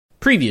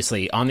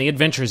Previously on the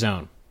Adventure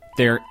Zone,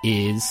 there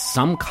is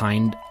some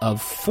kind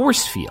of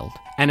force field,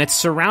 and it's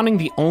surrounding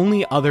the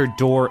only other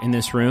door in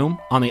this room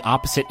on the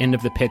opposite end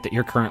of the pit that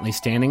you're currently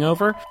standing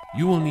over.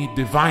 You will need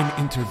divine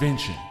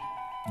intervention.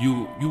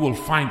 You will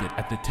find it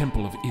at the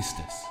Temple of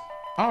Istus.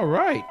 All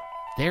right.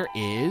 There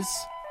is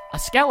a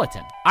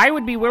skeleton. I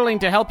would be willing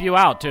to help you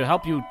out, to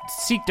help you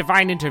seek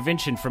divine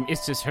intervention from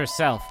Istus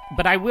herself,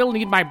 but I will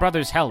need my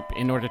brother's help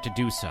in order to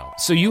do so.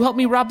 So you help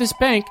me rob this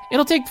bank.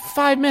 It'll take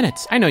 5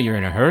 minutes. I know you're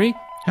in a hurry.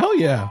 Hell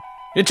yeah.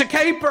 It's a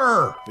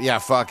caper! Yeah,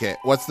 fuck it.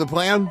 What's the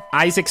plan?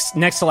 Isaac's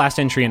next to last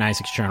entry in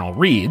Isaac's journal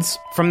reads,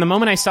 "From the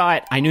moment I saw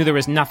it, I knew there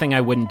was nothing I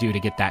wouldn't do to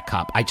get that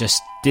cup. I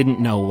just didn't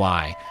know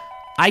why.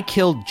 I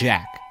killed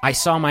Jack. I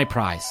saw my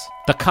prize.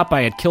 The cup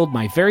I had killed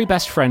my very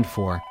best friend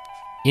for,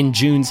 in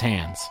June's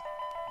hands."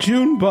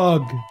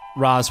 Junebug.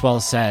 Roswell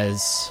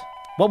says,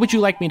 "What would you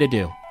like me to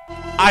do?"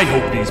 I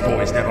hope these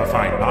boys never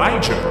find my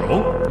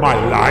journal. My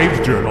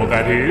live journal,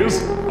 that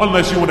is.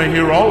 Unless you want to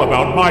hear all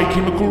about my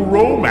chemical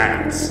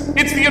romance.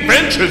 It's the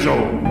Adventure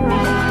Zone.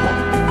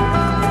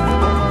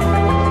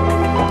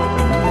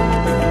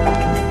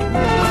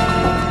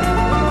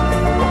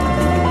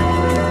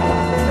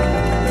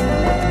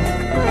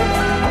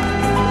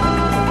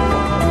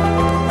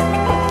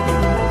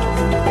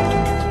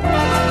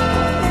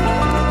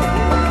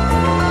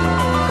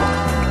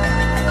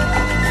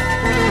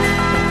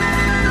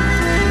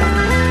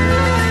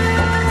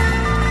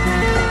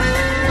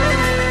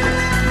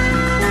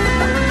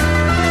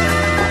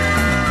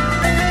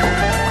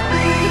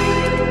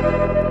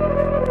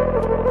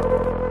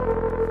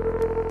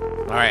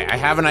 I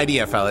have an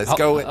idea, fellas.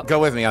 Go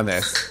with me on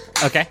this.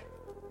 Okay.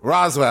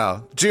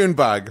 Roswell,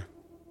 Junebug.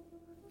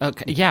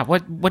 Okay. Yeah.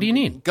 What do you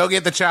need? Go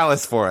get the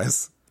chalice for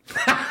us.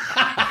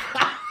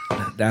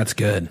 That's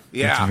good.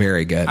 Yeah. That's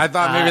very good. I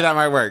thought maybe that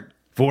might work.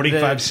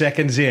 45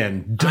 seconds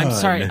in.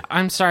 Done.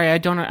 I'm sorry. I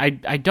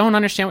don't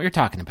understand what you're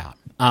talking about.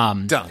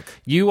 Dunk.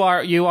 You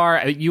are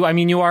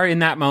in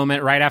that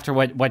moment right after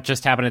what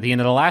just happened at the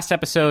end of the last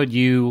episode.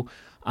 You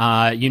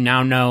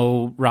now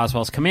know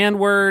Roswell's command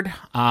word.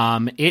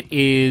 It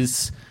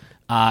is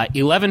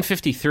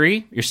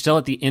 11:53. You're still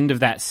at the end of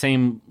that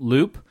same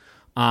loop.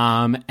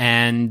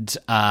 And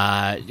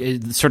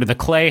sort of the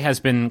clay has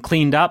been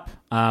cleaned up,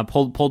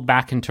 pulled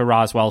back into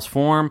Roswell's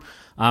form.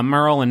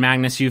 Merle and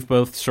Magnus, you've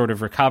both sort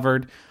of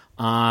recovered.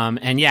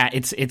 And yeah,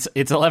 it's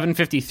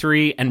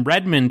 11:53, and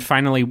Redmond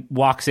finally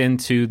walks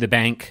into the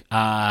bank,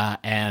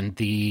 and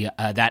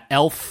that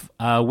elf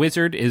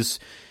wizard is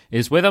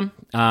with him,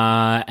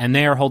 and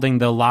they are holding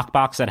the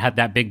lockbox that had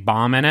that big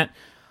bomb in it.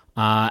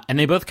 And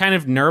they both kind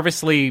of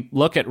nervously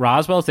look at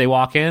Roswell as they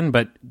walk in,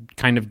 but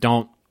kind of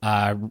don't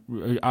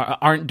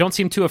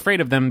seem too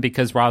afraid of them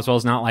because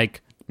Roswell's not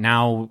like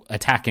now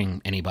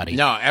attacking anybody.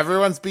 No,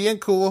 everyone's being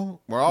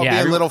cool. We're all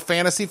being little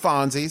fantasy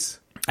Fonzies.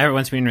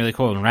 Everyone's being really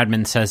cool. And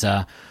Redmond says,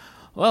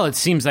 well, it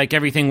seems like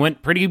everything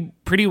went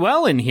pretty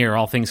well in here,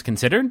 all things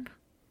considered.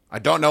 I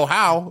don't know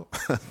how.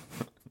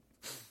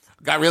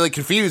 Got really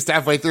confused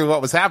halfway through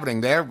what was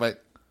happening there,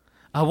 but...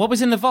 what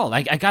was in the vault?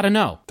 I gotta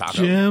know. Taako.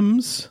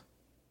 Gems.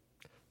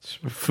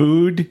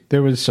 Food.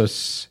 There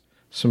was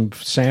some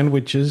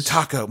sandwiches.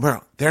 Taako,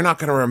 Merle, they're not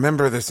going to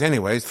remember this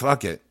anyways.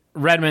 Fuck it.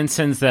 Redmond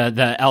sends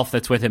the elf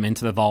that's with him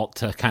into the vault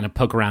to kind of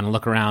poke around and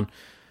look around.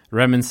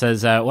 Redmond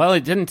says, well,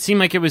 it didn't seem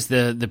like it was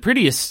the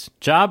prettiest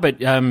job,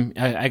 but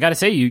I gotta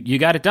say, you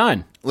got it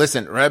done.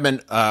 Listen,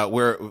 Redmond,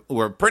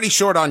 we're pretty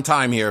short on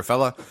time here,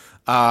 fella.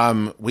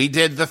 We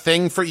did the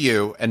thing for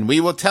you, and we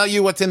will tell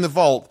you what's in the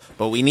vault,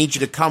 but we need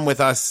you to come with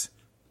us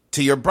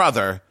to your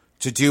brother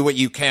to do what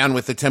you can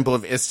with the Temple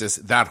of Istus.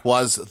 That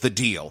was the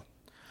deal.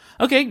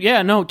 Okay,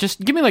 yeah, no, just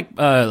give me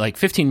like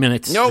 15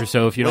 minutes or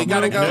so if you don't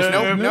mind. We gotta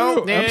go.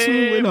 No,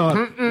 absolutely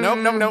not.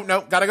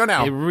 No, gotta go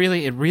now. It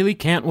really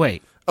can't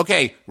wait.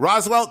 Okay,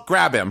 Roswell,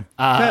 grab him.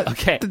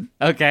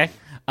 Okay.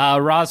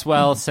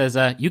 Roswell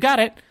says, you got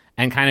it.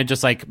 And kind of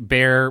just like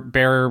bear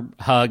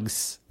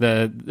hugs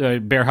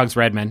bear hugs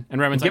Redmond, and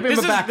Redmond's Give like, him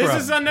a back this rub.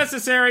 is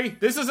unnecessary.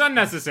 This is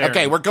unnecessary.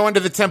 Okay, we're going to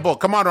the temple.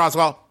 Come on,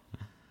 Roswell.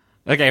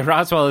 Okay,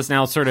 Roswell is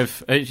now sort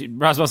of.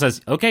 Roswell says,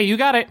 "Okay, you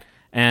got it,"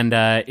 and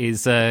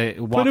walks.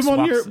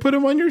 Put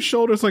him on your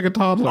shoulders like a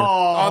toddler.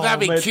 Oh,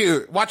 that'd be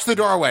cute. Watch the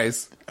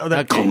doorways. Oh,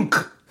 that clunk.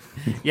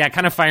 Yeah,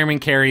 kind of fireman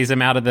carries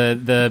him out of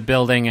the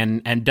building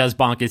and does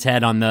bonk his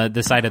head on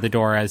the side of the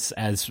door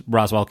as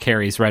Roswell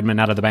carries Redmond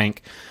out of the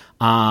bank.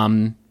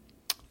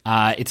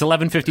 It's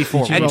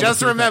 11:54. And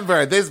just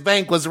remember, this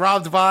bank was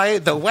robbed by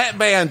the Wet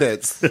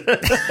Bandits.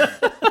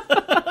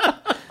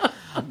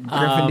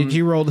 Griffin, did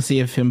you roll to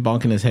see if him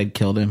bonking his head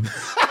killed him?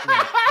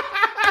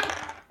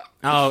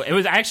 Oh, it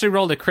was I actually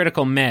rolled a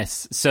critical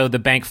miss, so the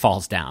bank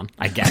falls down.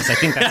 I guess I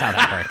think that's how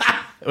that works.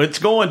 It's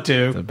going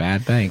to. It's a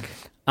bad bank.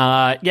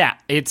 Yeah,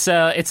 it's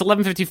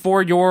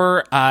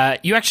 11:54.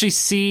 You actually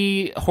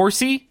see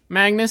Horsey,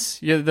 Magnus,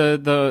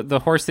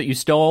 the horse that you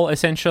stole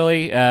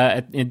essentially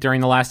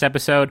during the last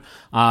episode,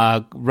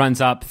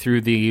 runs up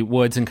through the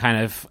woods and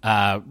kind of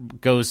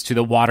goes to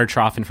the water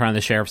trough in front of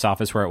the sheriff's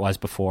office where it was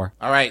before.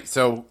 All right,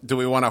 so do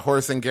we want to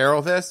horse and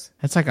Garrow this?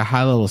 That's like a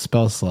high level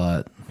spell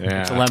slot.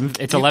 Yeah.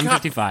 It's You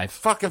 11:55. got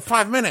fucking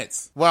 5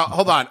 minutes. Well,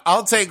 hold on.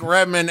 I'll take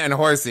Redmond and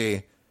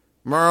Horsey.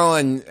 Merle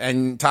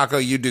and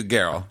Taako, you do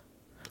Geralt.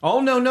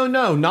 Oh, no.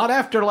 Not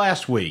after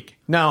last week.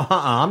 No,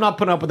 I'm not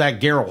putting up with that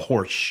Geralt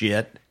horse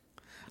shit.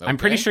 I'm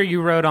pretty sure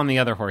you rode on the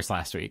other horse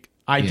last week.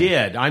 I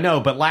did. I know.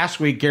 But last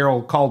week,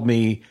 Geralt called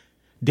me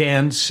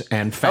dense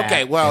and fat.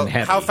 Okay, well, and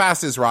heavy. how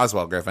fast is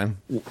Roswell, Griffin?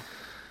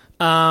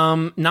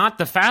 Not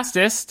the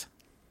fastest.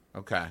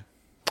 Okay.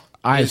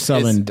 I've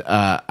summoned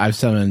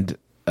Geralt.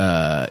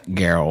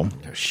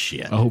 Oh,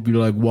 shit. I hope you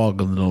like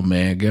walking, little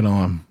man. Get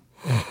on.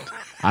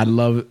 I'd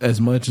love,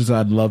 as much as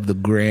I'd love the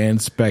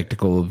grand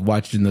spectacle of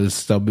watching those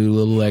stubby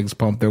little legs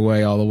pump their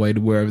way all the way to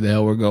wherever the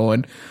hell we're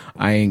going,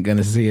 I ain't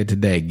gonna see it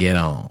today. Get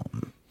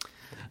on.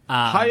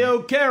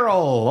 Hi-yo,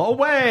 Carol,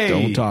 away!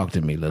 Don't talk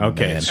to me, little man.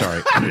 Okay,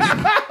 sorry.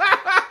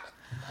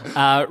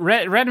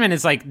 Redmond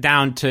is like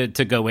down to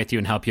go with you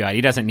and help you out.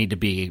 He doesn't need to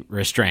be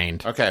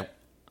restrained. Okay.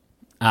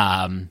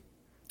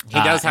 He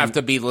does have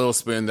to beat Little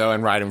Spoon, though,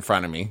 and ride in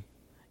front of me.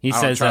 He I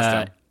don't says, trust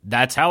him.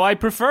 "That's how I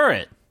prefer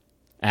it."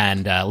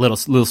 And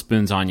little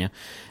Spoon's on you,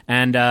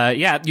 and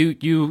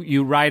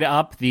you ride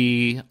up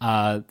the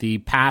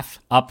path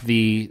up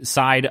the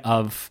side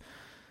of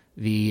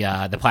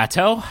the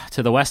plateau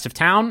to the west of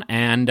town,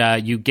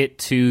 and you get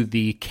to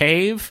the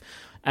cave.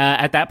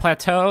 At that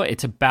plateau,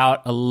 it's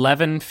about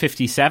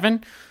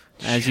 11:57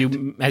 as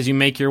you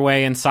make your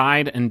way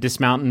inside and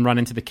dismount and run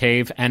into the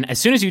cave. And as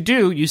soon as you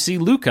do, you see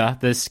Luca,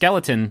 the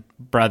skeleton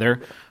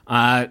brother,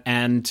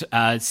 and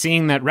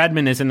seeing that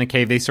Redmond is in the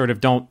cave, they sort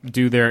of don't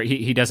do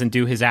he doesn't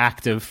do his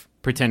act of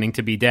pretending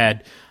to be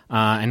dead,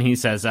 and he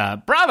says,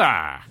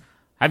 "Brother,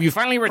 have you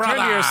finally returned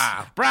to your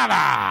brother?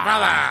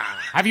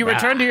 Have you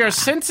returned to your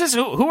senses?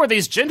 Who are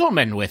these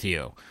gentlemen with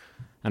you?"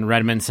 And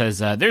Redmond says,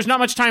 "There's not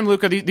much time,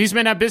 Luca. These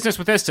men have business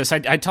with Istus.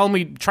 I told them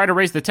we'd try to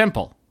raise the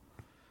temple."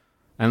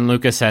 And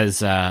Luca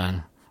says,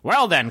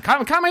 "Well then,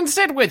 come and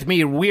sit with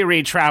me,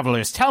 weary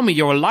travelers. Tell me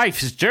your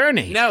life's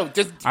journey. No,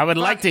 just... I would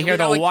like to hear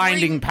the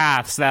winding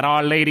paths that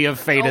Our Lady of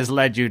Fate has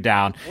led you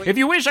down. If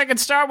you wish, I could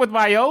start with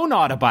my own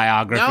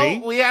autobiography."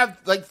 No, we have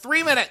like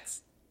 3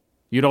 minutes.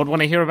 You don't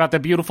want to hear about the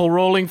beautiful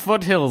rolling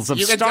foothills of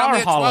You can tell Star me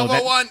at Hollow.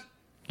 12:01.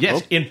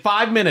 Yes, in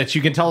 5 minutes,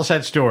 you can tell us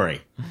that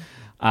story.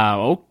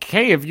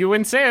 Okay, if you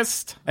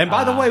insist. And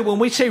by the way, when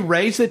we say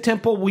raise the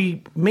temple,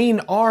 we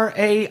mean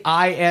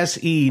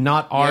R-A-I-S-E,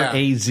 not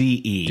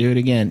R-A-Z-E. Do it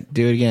again.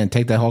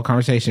 Take that whole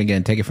conversation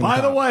again. Take it from By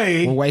the top.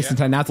 way, we're wasting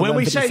time. Now it's when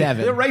we say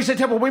 11:57. raise the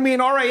temple, we mean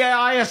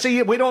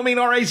R-A-I-S-E. We don't mean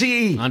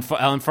R-A-Z-E.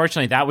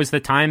 Unfortunately, that was the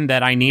time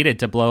that I needed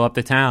to blow up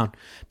the town.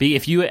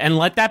 And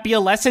let that be a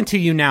lesson to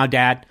you now,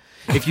 Dad.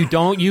 If you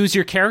don't use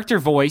your character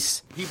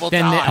voice,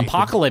 then die. the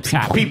apocalypse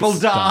happens. People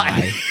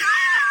die.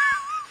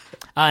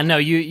 No,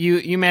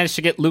 you managed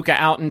to get Luca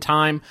out in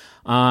time,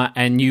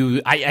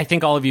 and I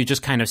think all of you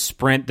just kind of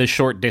sprint the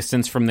short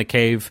distance from the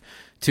cave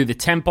to the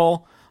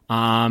temple,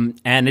 and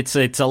it's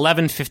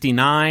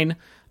 11:59,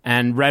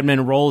 and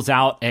Redmond rolls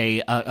out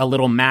a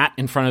little mat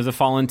in front of the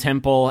fallen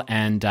temple,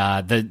 and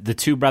the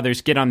two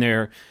brothers get on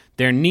their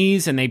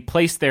knees and they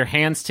place their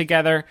hands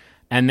together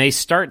and they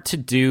start to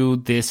do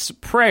this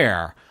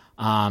prayer,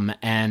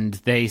 and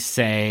they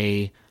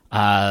say,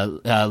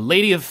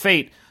 "Lady of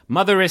Fate,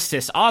 Mother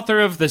Istis, author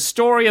of the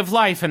story of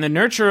life and the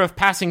nurture of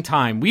passing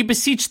time, we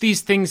beseech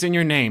these things in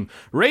your name.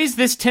 Raise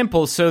this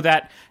temple so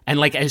that," and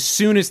like as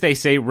soon as they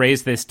say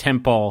raise this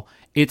temple,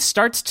 it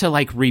starts to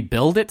like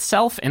rebuild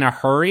itself in a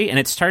hurry, and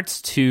it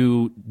starts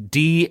to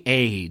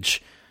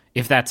de-age,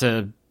 if that's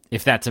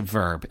a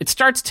verb. It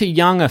starts to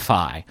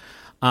youngify.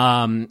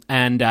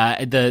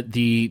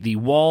 The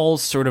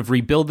walls sort of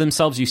rebuild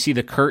themselves. You see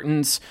the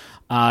curtains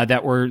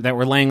that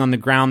were laying on the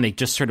ground. They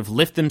just sort of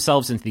lift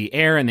themselves into the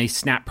air, and they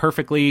snap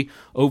perfectly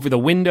over the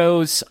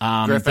windows.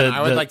 Griffin,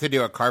 I would like to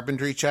do a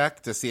carpentry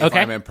check to see if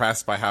I'm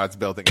impressed by how it's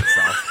building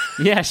itself.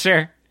 Yeah,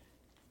 sure.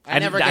 I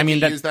never get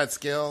to use that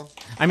skill.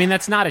 I mean,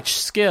 that's not a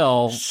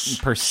skill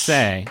per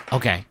se.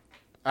 Okay.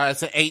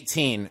 It's an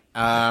 18,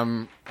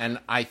 and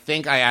I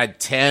think I add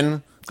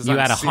 10. You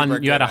had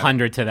 100. You had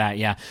 100 to that.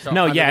 Yeah. So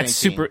no. Yeah. It's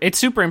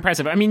super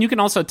impressive. I mean, you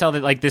can also tell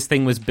that like this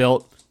thing was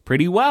built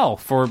pretty well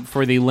for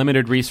the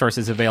limited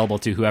resources available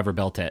to whoever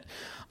built it.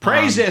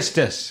 Praise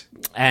Istus.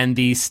 And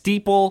the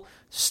steeple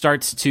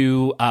starts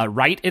to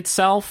right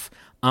itself,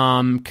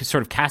 sort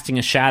of casting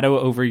a shadow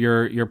over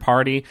your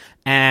party.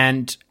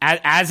 And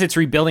as it's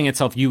rebuilding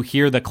itself, you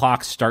hear the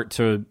clocks start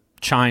to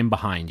chime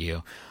behind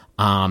you.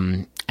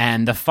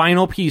 And the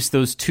final piece,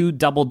 those two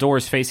double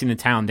doors facing the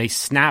town, they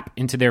snap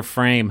into their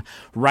frame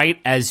right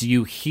as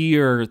you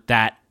hear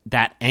that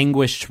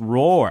anguished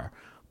roar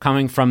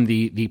coming from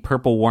the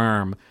purple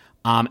worm.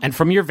 And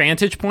from your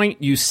vantage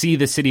point, you see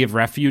the city of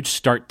refuge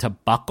start to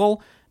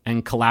buckle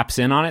and collapse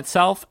in on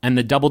itself, and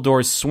the double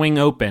doors swing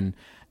open,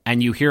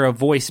 and you hear a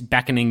voice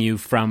beckoning you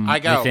from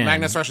within.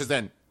 Magnus rushes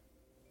in.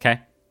 Okay.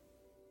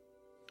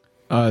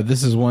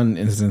 This is one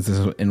instance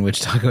in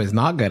which Taako is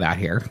not good out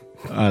here.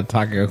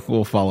 Taako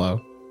will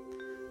follow.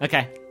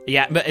 Okay.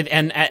 Yeah,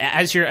 and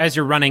as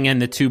you're running in,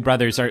 the two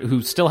brothers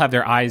who still have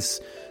their eyes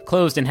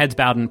closed and heads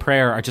bowed in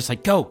prayer are just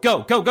like, go,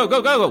 go, go, go,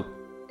 go, go, go.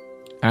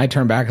 I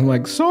turn back and I'm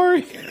like,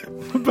 sorry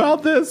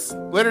about this.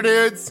 Later,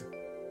 dudes.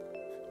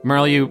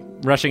 Merle, you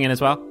rushing in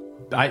as well?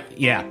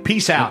 Yeah,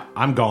 peace out.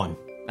 I'm gone.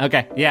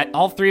 Okay, yeah,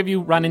 all three of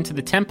you run into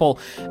the temple,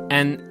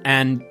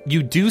 and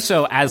you do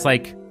so as,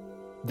 like,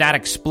 that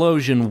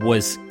explosion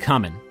was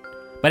coming.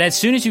 But as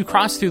soon as you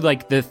cross through,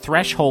 like, the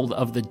threshold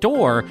of the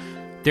door,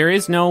 there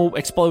is no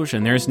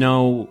explosion. There's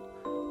no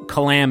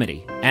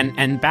calamity.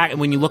 And back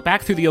when you look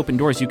back through the open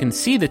doors, you can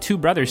see the two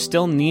brothers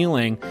still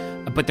kneeling,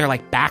 but they're,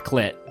 like,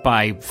 backlit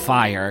by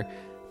fire.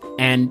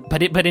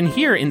 But in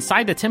here,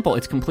 inside the temple,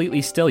 it's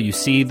completely still. You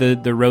see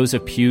the rows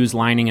of pews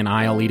lining an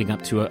aisle leading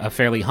up to a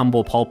fairly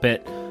humble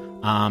pulpit.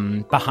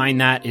 Behind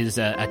that is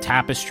a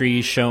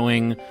tapestry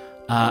showing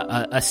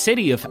a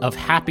city of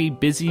happy,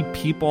 busy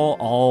people,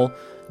 all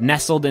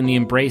nestled in the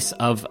embrace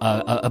of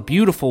a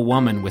beautiful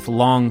woman with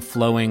long,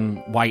 flowing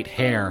white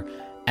hair.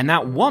 And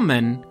that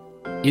woman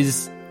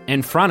is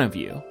in front of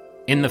you,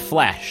 in the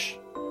flesh.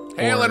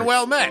 Hail and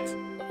well met.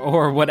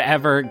 Or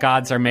whatever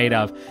gods are made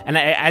of. And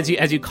as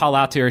you call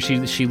out to her,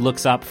 she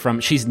looks up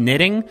she's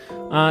knitting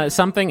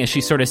something as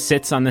she sort of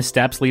sits on the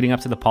steps leading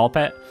up to the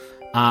pulpit.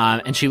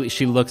 And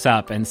she looks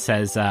up and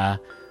says,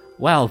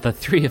 well, the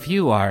three of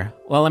you are...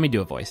 Well, let me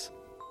do a voice.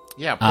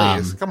 Yeah,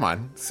 please. Come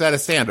on. Set a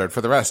standard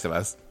for the rest of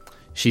us.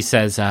 She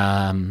says,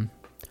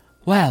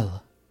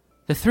 well,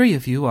 the three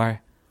of you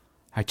are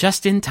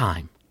just in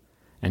time.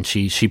 And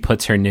she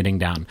puts her knitting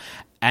down.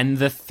 And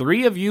the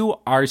three of you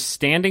are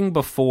standing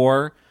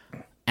before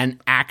an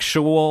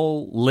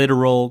actual,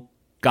 literal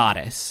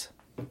goddess.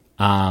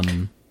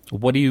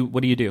 What do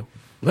you do?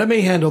 Let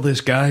me handle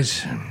this,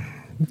 guys.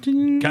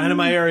 Kind of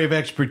my area of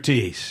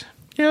expertise.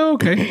 Yeah,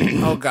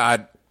 okay. Oh,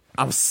 God.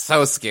 I'm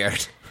so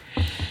scared.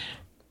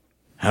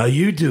 How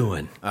you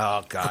doing?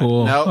 Oh, God.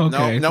 Cool. No,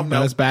 okay. Not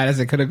as bad as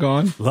it could have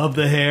gone. Love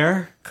the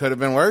hair? Could have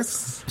been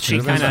worse. She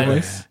kind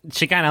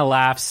of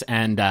laughs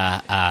and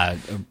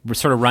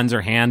sort of runs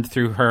her hand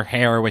through her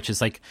hair, which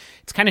is like,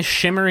 it's kind of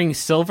shimmering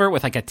silver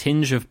with like a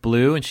tinge of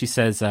blue. And she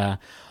says,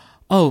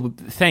 oh,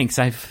 thanks.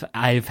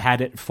 I've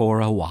had it for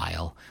a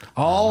while.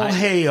 All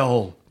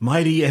hail,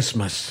 mighty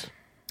Isthmus.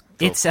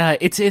 It's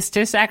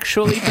just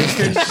actually,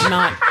 there's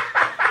not.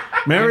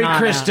 Merry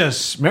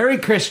Christmas. Merry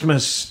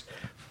Christmas.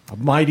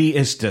 Mighty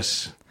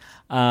Istus.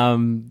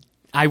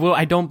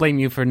 I don't blame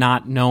you for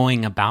not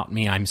knowing about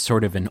me. I'm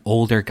sort of an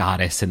older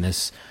goddess in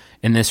this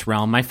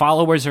realm. My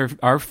followers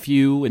are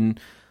few, and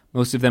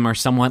most of them are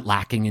somewhat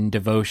lacking in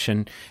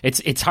devotion.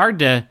 It's hard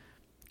to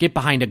get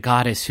behind a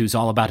goddess who's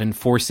all about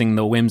enforcing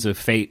the whims of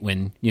fate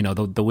when,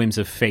 the whims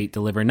of fate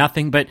deliver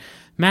nothing but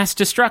mass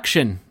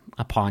destruction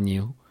upon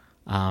you.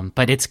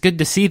 But it's good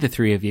to see the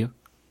three of you.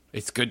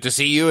 It's good to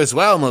see you as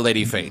well,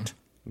 Milady Fate.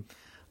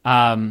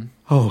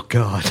 Oh,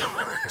 God.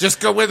 Just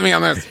go with me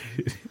on this.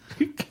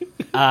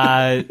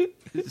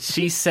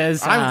 She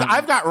says...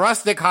 I've got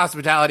rustic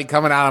hospitality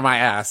coming out of my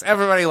ass.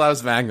 Everybody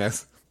loves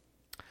Magnus.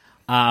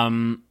 I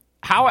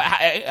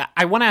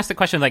want to ask the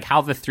question, like,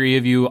 how the three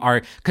of you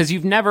are... Because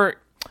you've never...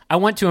 I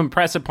want to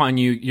impress upon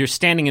you, you're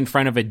standing in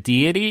front of a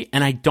deity,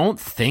 and I don't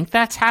think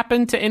that's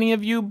happened to any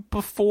of you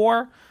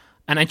before,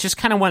 and I just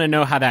kind of want to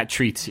know how that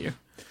treats you.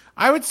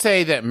 I would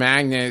say that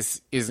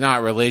Magnus is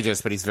not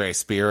religious, but he's very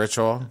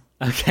spiritual.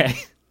 Okay.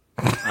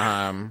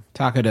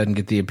 Taako doesn't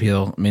get the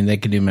appeal. I mean, they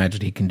can do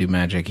magic. He can do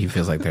magic. He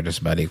feels like they're just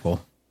about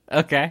equal.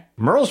 Okay.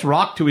 Merle's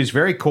rocked to his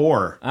very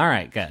core. All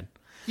right, good.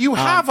 You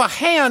have a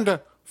hand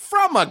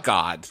from a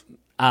god.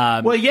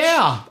 Well,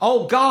 yeah.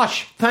 Oh,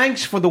 gosh.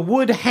 Thanks for the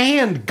wood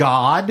hand,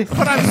 God.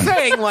 But I'm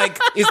saying, like,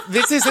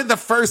 this isn't the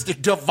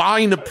first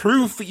divine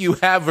proof you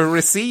have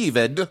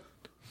received.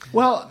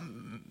 Well,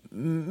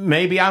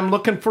 maybe I'm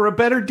looking for a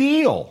better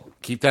deal.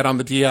 Keep that on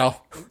the DL.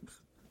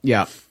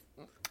 Yeah.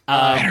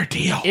 Better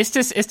deal.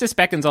 Istis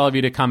beckons all of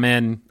you to come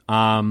in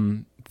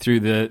through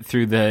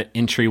the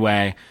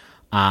entryway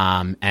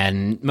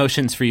and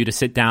motions for you to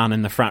sit down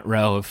in the front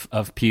row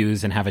of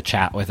pews and have a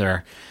chat with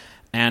her.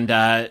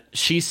 And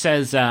she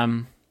says,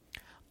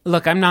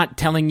 look, I'm not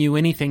telling you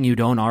anything you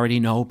don't already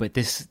know, but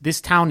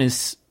this town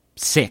is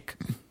sick.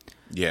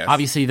 Yes.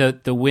 Obviously,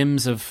 the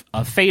whims of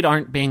fate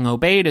aren't being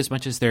obeyed as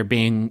much as they're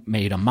being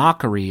made a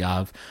mockery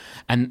of.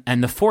 And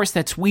the force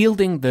that's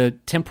wielding the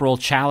temporal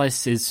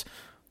chalice is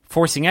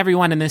forcing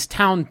everyone in this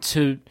town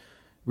to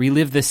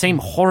relive the same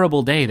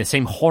horrible day, the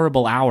same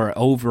horrible hour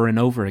over and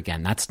over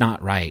again. That's not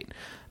right.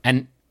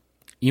 And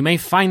you may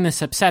find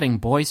this upsetting,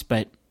 boys,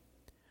 but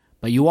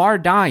you are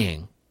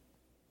dying.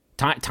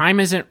 Time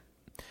isn't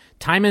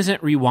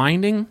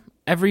rewinding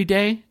every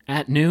day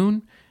at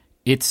noon.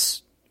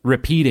 It's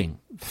repeating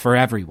for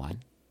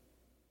everyone.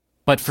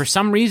 But for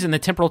some reason, the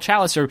temporal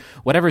chalice or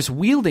whatever's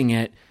wielding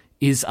it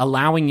is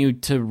allowing you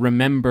to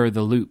remember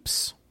the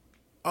loops.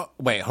 Oh,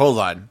 wait, hold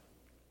on.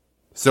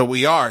 So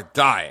we are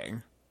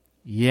dying.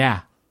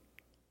 Yeah.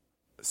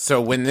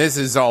 So when this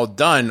is all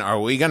done, are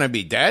we going to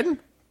be dead?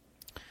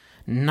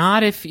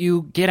 Not if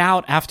you get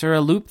out after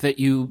a loop that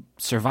you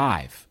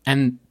survive.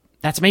 And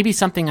that's maybe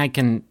something I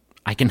can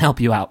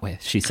help you out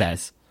with, she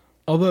says.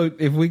 Although,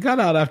 if we got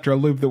out after a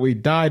loop that we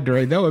died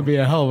during, that would be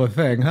a hell of a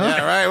thing, huh?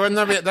 Yeah,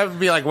 right? That would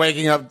be like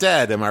waking up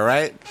dead, am I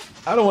right?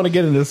 I don't want to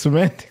get into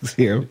semantics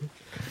here.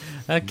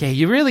 Okay,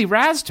 you really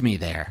razzed me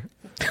there.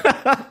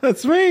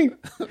 That's me.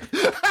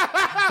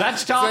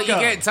 That's So Taako. you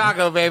get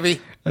Taako,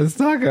 baby. That's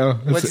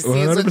Taako. What's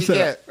what you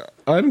get?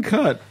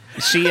 Uncut.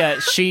 She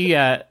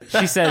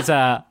says,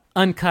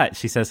 uncut.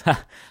 She says, huh,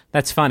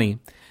 that's funny.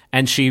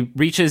 And she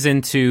reaches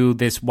into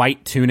this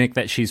white tunic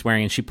that she's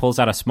wearing and she pulls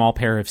out a small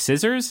pair of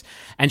scissors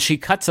and she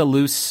cuts a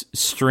loose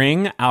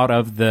string out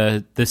of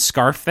the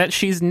scarf that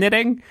she's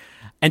knitting.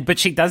 But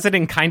she does it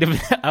in kind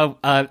of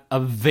a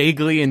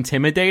vaguely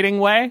intimidating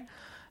way.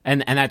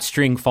 And that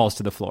string falls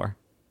to the floor.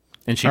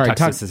 And she tucks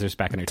the scissors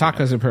back in her tunic.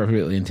 Taco's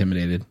appropriately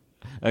intimidated.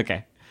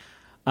 Okay.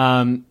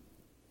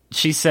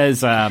 She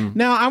says...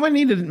 Now, I would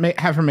need to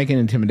have her make an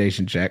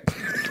intimidation check.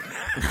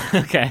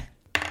 Okay.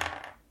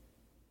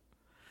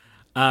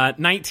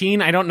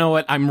 19. I don't know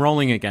what I'm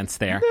rolling against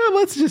there. Yeah,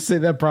 let's just say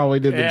that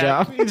probably did the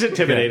job. He's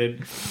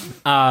intimidated.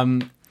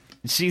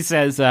 She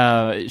says,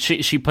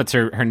 she puts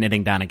her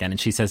knitting down again, and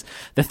she says,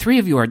 the three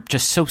of you are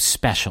just so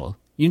special.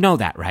 You know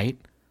that, right?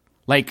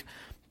 Like,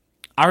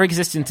 our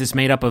existence is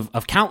made up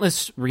of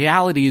countless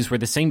realities where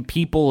the same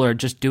people are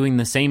just doing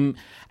the same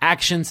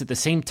actions at the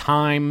same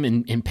time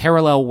in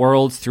parallel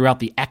worlds throughout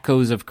the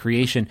echoes of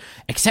creation,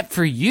 except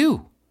for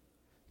you.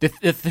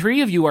 The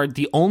three of you are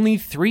the only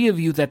three of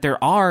you that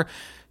there are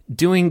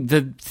doing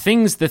the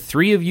things the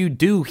three of you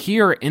do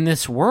here in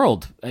this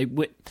world.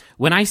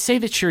 When I say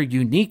that you're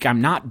unique, I'm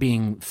not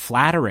being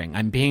flattering.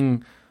 I'm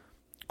being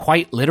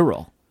quite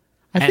literal.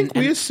 I think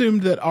we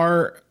assumed that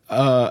our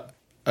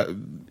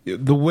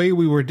the way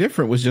we were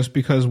different was just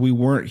because we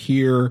weren't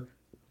here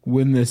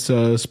when this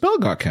spell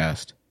got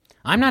cast.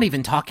 I'm not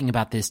even talking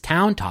about this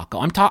town,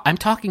 Taako. I'm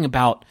talking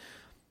about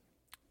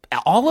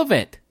all of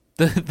it.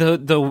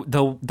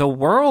 The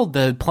world,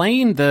 the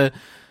plane, the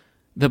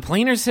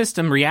planar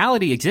system,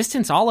 reality,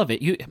 existence, all of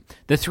it.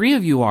 The three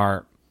of you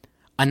are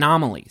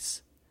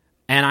anomalies.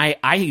 And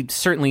I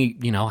certainly,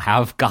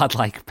 have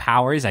godlike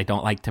powers. I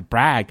don't like to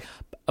brag.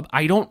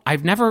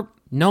 I've never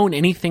known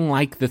anything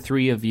like the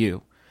three of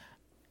you.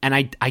 And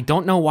I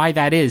don't know why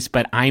that is,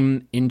 but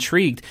I'm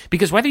intrigued.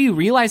 Because whether you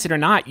realize it or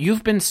not,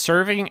 you've been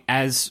serving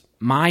as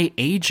my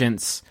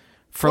agents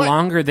for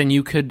longer than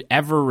you could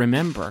ever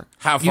remember.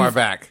 How far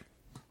back?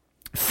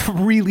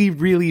 Really,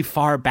 really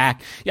far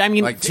back. Yeah, I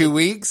mean, like 2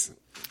 weeks?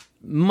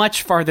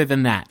 Much farther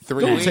than that.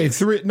 3 Don't weeks? say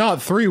three,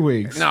 not 3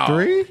 weeks. No.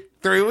 3?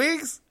 3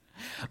 weeks?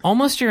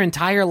 Almost your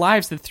entire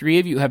lives, the three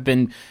of you have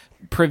been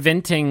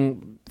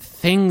preventing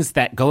things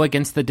that go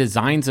against the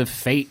designs of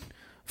fate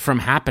from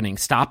happening,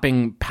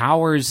 stopping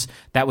powers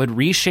that would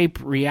reshape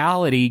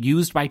reality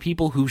used by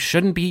people who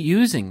shouldn't be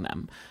using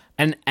them.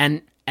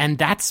 And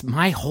that's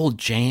my whole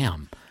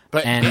jam.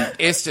 But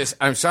it's just,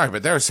 I'm sorry,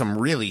 but there's some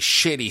really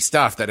shitty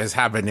stuff that has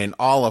happened in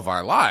all of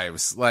our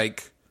lives.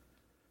 Like,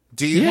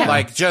 do you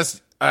I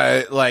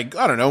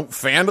don't know,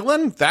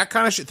 Fandolin? That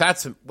kind of shit?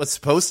 That's what's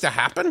supposed to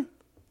happen?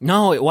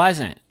 No, it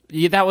wasn't.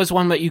 That was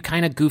one that you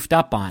kind of goofed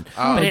up on.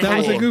 Oh, but That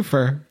was a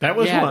goofer. That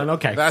was one.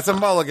 Okay. That's a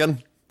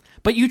mulligan.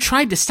 But you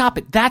tried to stop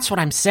it. That's what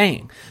I'm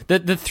saying.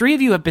 The three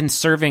of you have been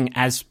serving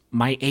as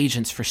my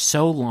agents for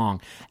so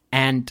long,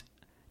 and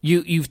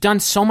you've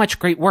done so much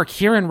great work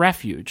here in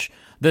Refuge.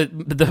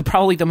 The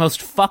probably the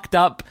most fucked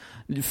up,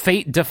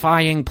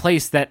 fate-defying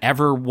place that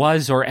ever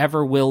was or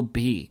ever will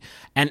be,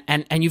 and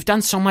you've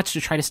done so much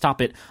to try to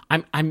stop it.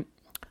 I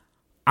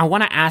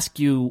want to ask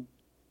you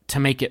to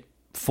make it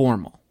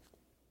formal.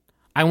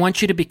 I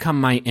want you to become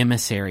my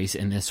emissaries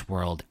in this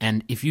world,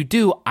 and if you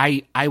do,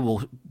 I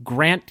will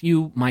grant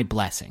you my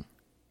blessing.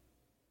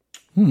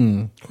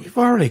 We've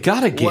already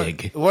got a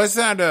gig. What's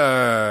that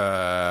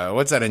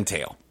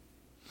entail?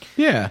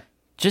 Yeah.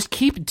 Just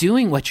keep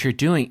doing what you're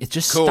doing. It's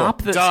just Cool.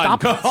 stop the Done.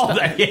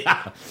 stop.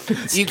 Yeah.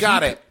 You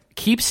got it.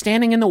 Keep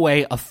standing in the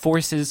way of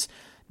forces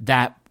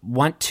that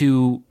want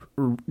to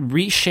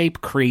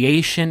reshape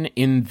creation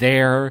in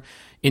their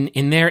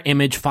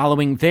image,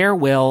 following their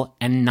will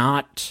and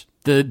not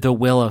the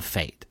will of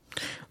fate.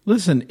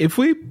 Listen, if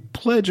we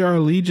pledge our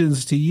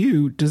allegiance to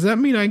you, does that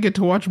mean I get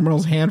to watch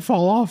Merle's hand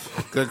fall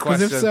off? Good 'Cause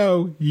question. if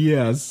so,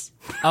 yes.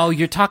 Oh,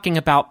 you're talking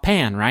about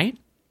Pan, right?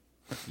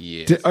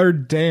 Yes. Or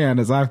Dan,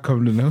 as I've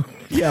come to know.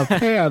 Yeah,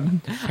 Pan.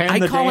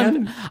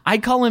 I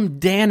call him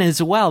Dan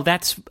as well.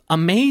 That's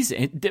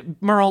amazing.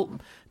 Merle,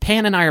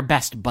 Pan and I are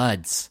best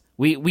buds.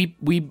 We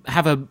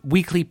have a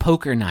weekly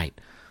poker night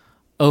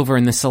over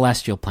in the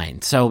celestial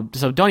plane. So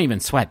don't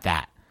even sweat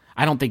that.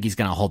 I don't think he's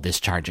going to hold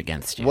this charge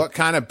against you. What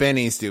kind of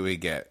bennies do we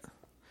get?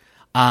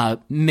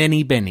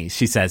 Many bennies,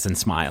 she says and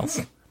smiles.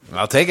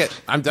 I'll take it.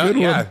 I'm done.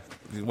 Yeah.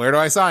 Where do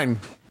I sign?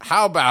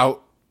 How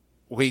about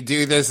we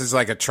do this as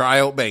like a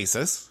trial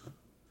basis?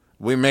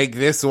 We make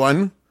this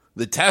one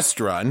the test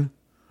run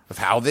of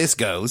how this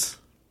goes.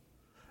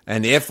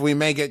 And if we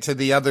make it to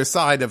the other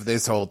side of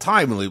this whole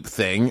time loop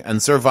thing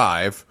and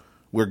survive,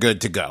 we're good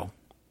to go.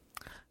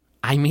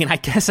 I mean, I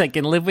guess I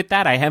can live with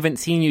that. I haven't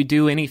seen you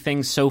do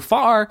anything so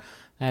far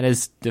That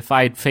has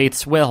defied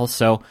fate's will,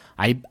 so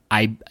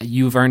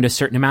you've earned a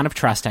certain amount of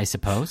trust, I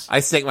suppose. I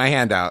stick my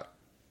hand out.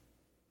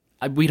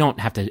 We don't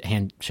have to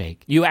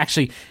handshake. You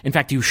actually, in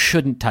fact, you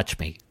shouldn't touch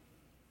me.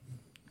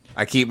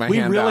 I keep my hand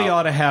out. We really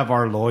ought to have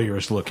our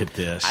lawyers look at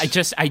this.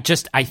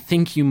 I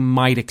think you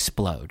might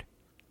explode.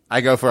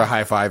 I go for a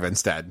high five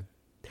instead.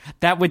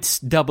 That would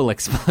double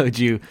explode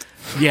you.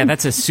 Yeah,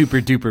 that's a super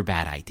duper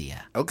bad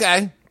idea.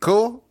 Okay,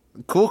 cool.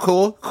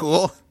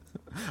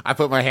 I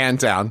put my hand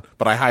down,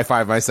 but I high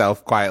five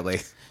myself quietly.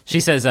 She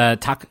says,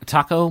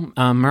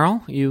 Taako,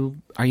 Merle,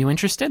 are you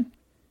interested?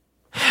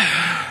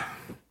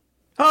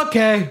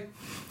 Okay.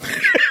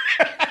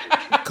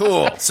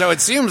 Cool. So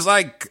it seems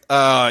like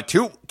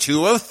 2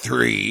 of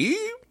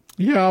 3.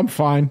 Yeah, I'm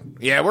fine.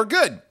 Yeah, we're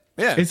good.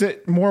 Yeah. Is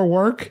it more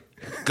work?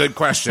 Good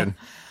question.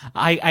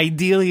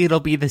 Ideally,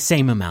 it'll be the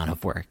same amount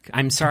of work.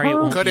 I'm sorry.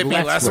 Could it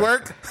be less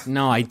work?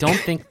 No, I don't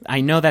think.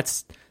 I know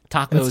that's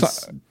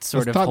Taco's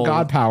sort of whole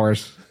God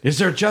powers. Is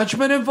there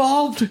judgment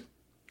involved?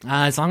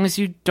 As long as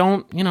you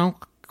don't,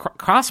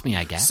 cross me,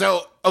 I guess.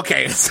 So,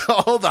 okay, so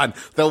hold on.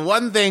 The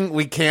one thing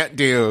we can't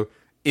do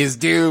is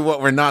do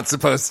what we're not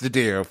supposed to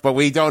do, but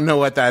we don't know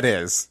what that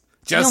is.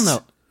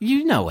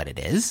 You know what it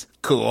is.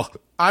 Cool.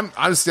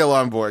 I'm still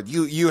on board.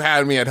 You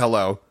had me at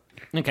hello.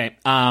 Okay.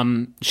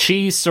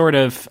 She sort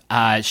of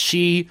how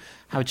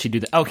would she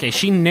do that? Okay,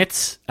 she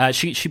knits.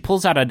 She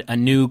pulls out a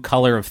new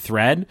color of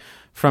thread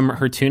from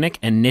her tunic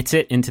and knits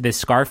it into this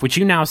scarf, which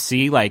you now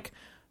see like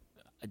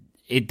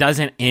it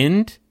doesn't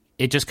end.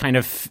 It just kind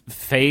of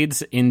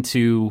fades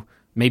into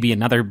maybe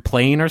another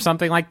plane or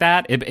something like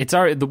that. It's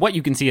already, what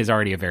you can see is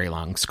already a very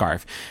long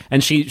scarf,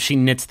 and she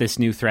knits this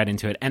new thread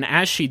into it. And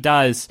as she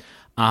does,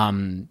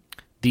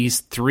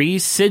 these 3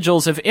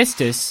 sigils of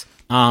Istis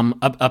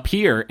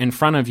appear in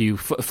front of you,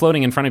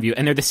 floating in front of you,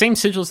 and they're the same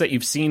sigils that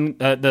you've seen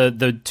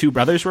the 2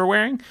 brothers were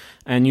wearing,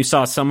 and you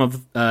saw some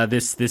of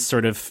this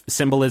sort of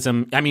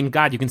symbolism. I mean,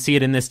 God, you can see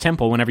it in this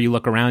temple whenever you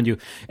look around you,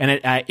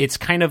 and it's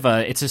kind of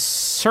it's a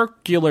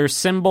circular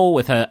symbol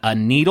with a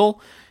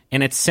needle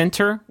in its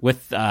center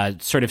with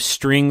sort of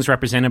strings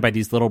represented by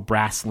these little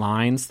brass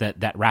lines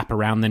that wrap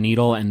around the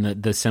needle and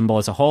the symbol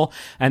as a whole,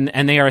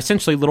 and they are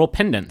essentially little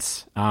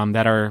pendants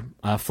that are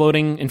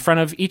floating in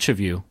front of each of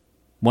you,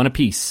 one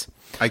apiece.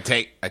 I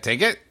take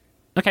it.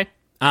 Okay.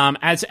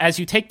 As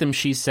you take them,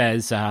 she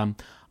says,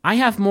 I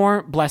have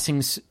more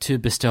blessings to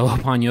bestow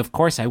upon you. Of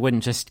course, I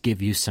wouldn't just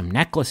give you some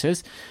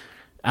necklaces.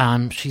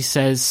 She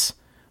says,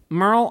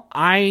 Merle,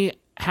 I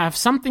have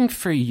something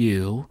for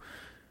you.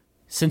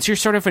 Since you're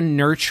sort of a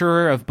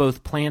nurturer of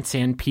both plants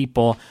and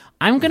people,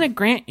 I'm going to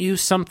grant you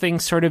something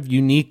sort of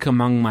unique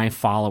among my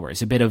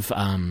followers, a bit of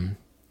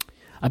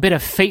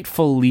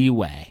fateful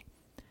leeway.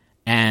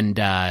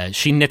 And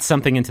she knits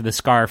something into the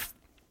scarf.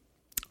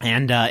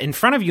 And in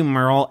front of you,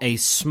 Merle, a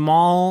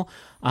small,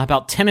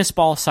 about tennis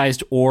ball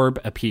sized orb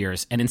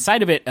appears, and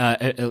inside of it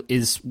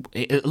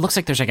it looks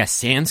like there's like a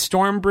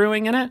sandstorm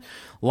brewing in it.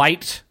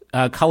 Light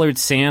colored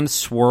sand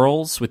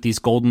swirls with these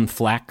golden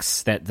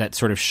flecks that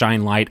sort of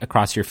shine light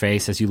across your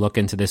face as you look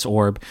into this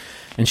orb.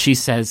 And she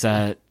says,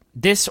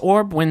 this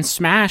orb, when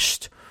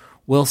smashed,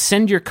 will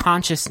send your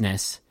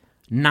consciousness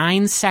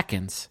 9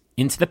 seconds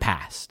into the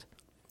past.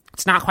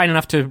 It's not quite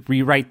enough to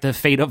rewrite the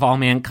fate of all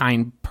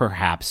mankind,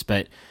 perhaps,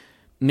 but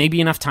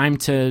maybe enough time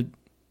to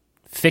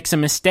fix a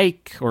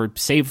mistake or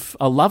save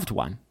a loved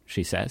one,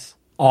 she says.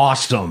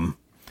 Awesome.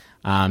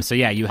 So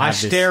yeah, you have I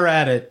stare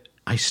at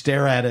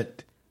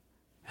it,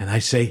 and I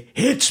say,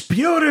 it's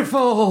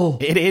beautiful.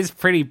 It is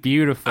pretty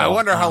beautiful. I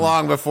wonder how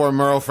long before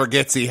Merle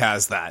forgets he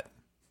has that.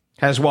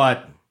 Has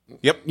what?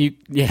 Yep.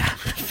 Yeah,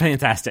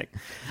 fantastic.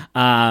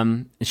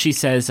 She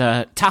says,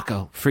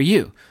 Taako, for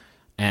you,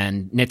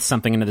 and knits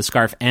something into the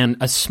scarf, and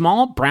a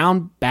small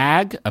brown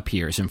bag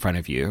appears in front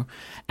of you,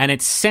 and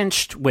it's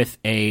cinched with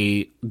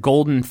a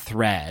golden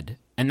thread,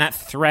 and that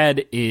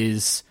thread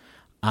is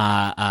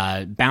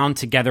bound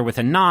together with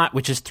a knot,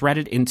 which is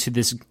threaded into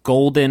this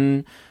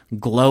golden,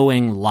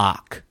 glowing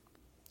lock.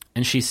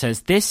 And she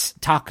says, this,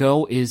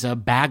 Taako, is a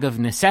bag of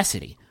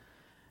necessity.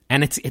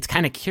 And it's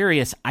kind of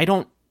curious. I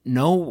don't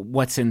know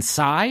what's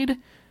inside,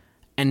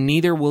 and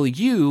neither will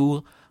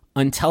you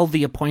until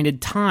the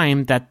appointed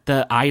time that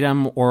the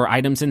item or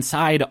items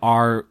inside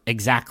are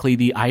exactly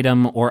the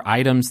item or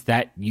items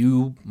that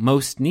you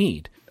most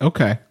need.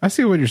 Okay, I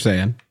see what you're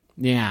saying.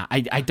 Yeah,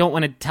 I don't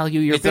want to tell you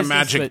your business. It's a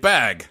magic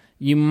bag.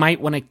 You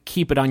might want to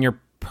keep it on your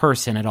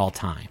person at all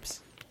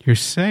times. You're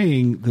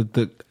saying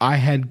that I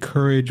had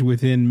courage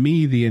within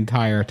me the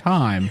entire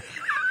time.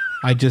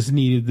 I just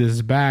needed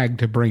this bag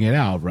to bring it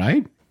out,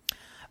 right?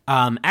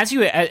 As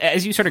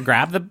you sort of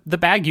grab the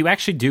bag, you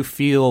actually do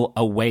feel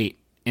a weight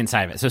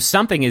inside of it. So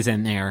something is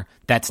in there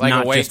that's like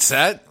not a weight just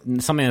set?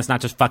 Something that's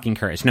not just fucking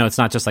courage. No, it's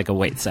not just like a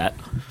weight set.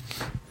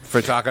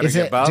 For Taako to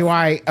get buff?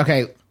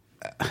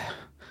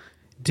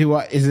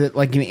 Is it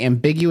like an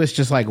ambiguous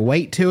just like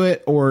weight to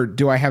it, or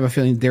do I have a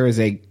feeling there is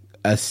a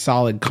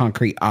solid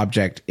concrete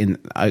object in,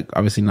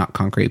 obviously not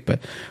concrete,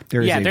 but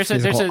there's a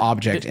physical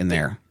object in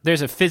there.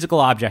 There's a physical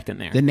object in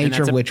there. The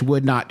nature of which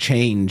would not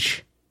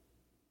change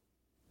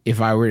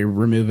if I were to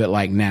remove it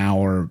like now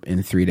or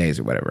in 3 days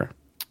or whatever?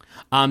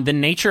 The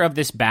nature of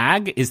this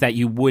bag is that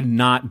you would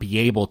not be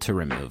able to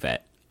remove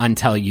it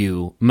until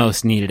you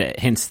most needed it,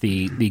 hence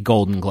the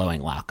golden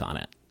glowing lock on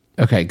it.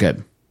 Okay,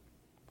 good.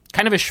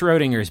 Kind of a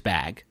Schrodinger's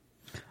bag.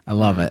 I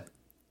love it.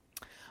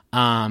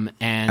 And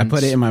I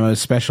put it in my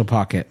most special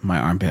pocket, my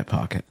armpit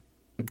pocket.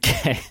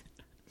 Okay.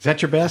 Is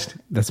that your best?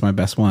 That's my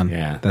best one.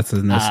 Yeah. That's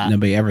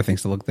nobody ever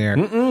thinks to look there.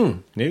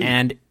 No.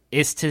 And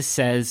Istis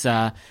says,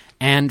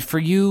 and for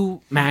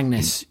you,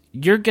 Magnus,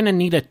 you're going to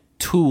need a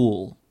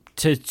tool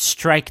to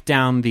strike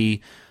down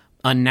the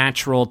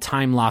unnatural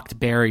time-locked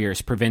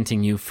barriers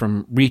preventing you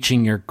from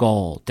reaching your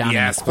goal down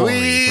in the quarry,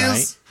 please.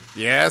 right?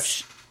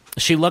 Yes.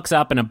 She looks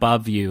up and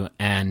above you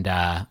and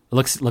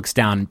looks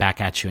down back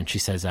at you, and she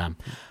says,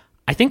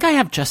 I think I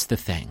have just the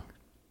thing.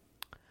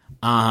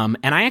 And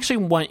I actually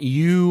want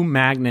you,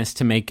 Magnus,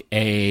 to make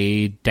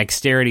a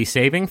dexterity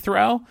saving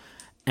throw,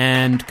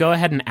 and go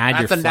ahead and add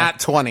That's a nat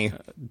 20.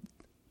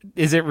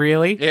 Is it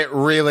really? It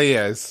really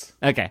is.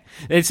 Okay.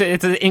 It's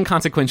an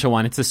inconsequential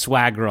one. It's a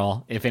swag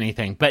roll, if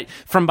anything. But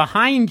from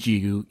behind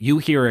you, you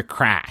hear a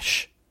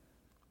crash.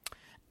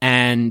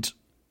 And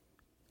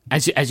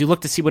as you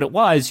look to see what it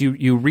was,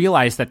 you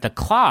realize that the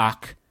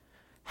clock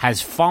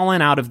has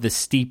fallen out of the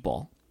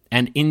steeple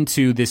and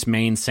into this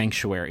main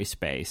sanctuary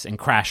space and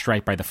crashed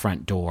right by the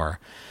front door.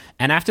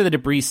 And after the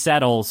debris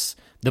settles,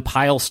 the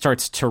pile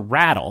starts to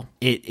rattle.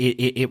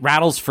 It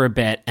rattles for a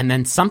bit, and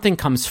then something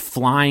comes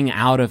flying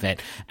out of it,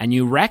 and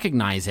you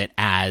recognize it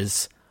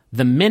as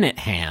the minute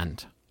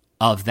hand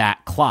of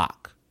that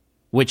clock,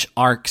 which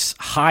arcs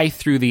high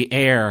through the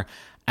air,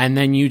 and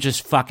then you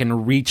just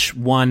fucking reach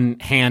one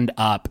hand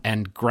up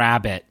and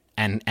grab it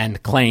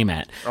and claim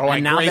it. Oh,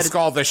 I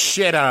Grayskull the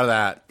shit out of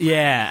that.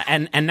 Yeah,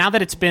 and now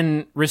that it's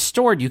been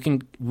restored, you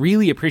can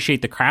really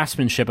appreciate the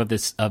craftsmanship of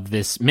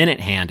this minute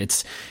hand.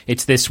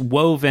 It's this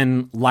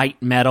woven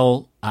light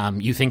metal,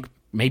 you think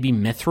maybe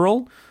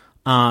mithril,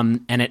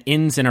 and it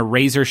ends in a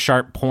razor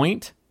sharp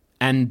point,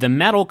 and the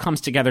metal comes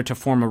together to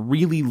form a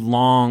really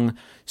long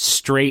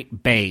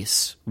straight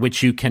base,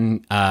 which you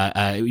could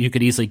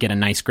easily get a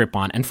nice grip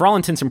on. And for all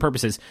intents and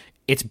purposes,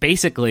 it's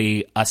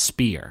basically a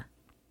spear.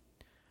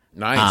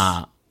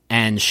 Nice.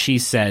 And she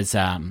says,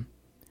 want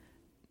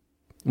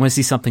to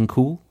see something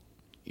cool?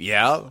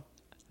 Yeah. Why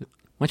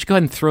don't you go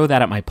ahead and throw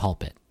that at my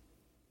pulpit?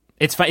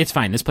 It's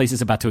fine. This place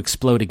is about to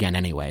explode again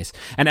anyways.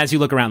 And as you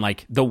look around,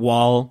 like,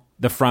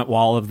 the front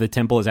wall of the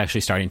temple is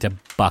actually starting to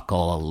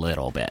buckle a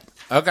little bit.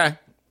 Okay.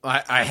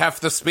 I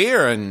heft the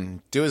spear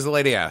and do as the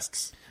lady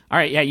asks. All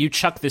right, yeah, you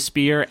chuck the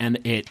spear, and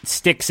it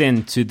sticks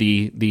into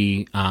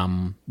the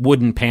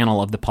wooden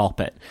panel of the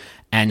pulpit.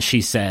 And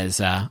she says,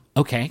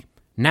 okay,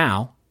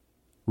 now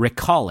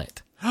recall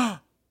it.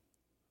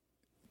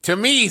 To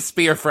me,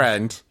 spear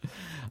friend.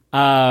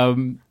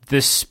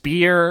 The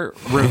spear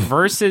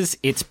reverses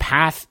its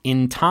path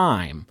in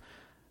time,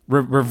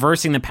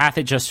 reversing the path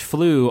it just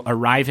flew,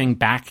 arriving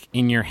back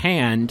in your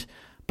hand,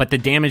 but the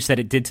damage that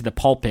it did to the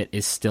pulpit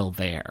is still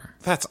there.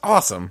 That's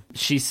awesome.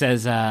 She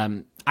says,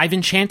 I've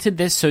enchanted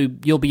this so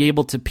you'll be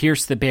able to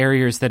pierce the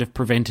barriers that have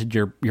prevented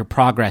your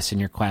progress in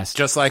your quest.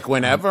 Just like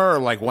whenever, or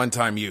like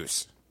one-time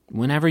use?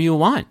 Whenever you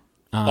want.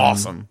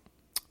 Awesome.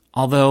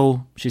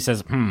 Although, she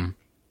says,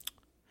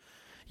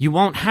 you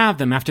won't have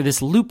them after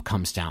this loop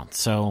comes down,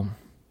 so...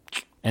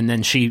 And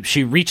then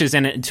she reaches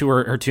into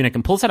her tunic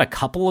and pulls out a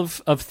couple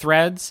of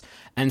threads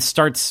and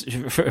starts,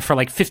 for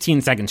like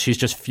 15 seconds, she's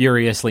just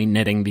furiously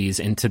knitting these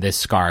into this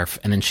scarf.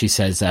 And then she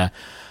says,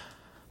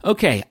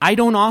 okay, I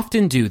don't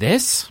often do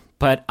this,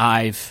 but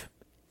I've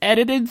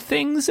edited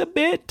things a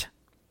bit.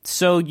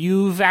 So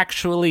you've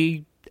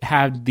actually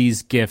had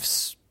these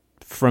gifts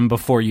from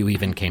before you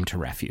even came to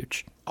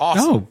Refuge.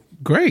 Awesome. Oh,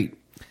 great.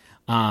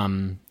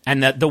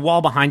 And the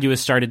wall behind you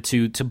has started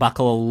to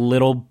buckle a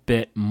little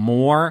bit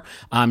more.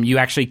 You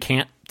actually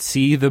can't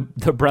see the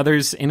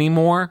brothers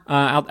anymore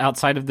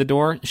outside of the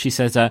door. She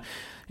says,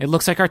 "It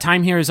looks like our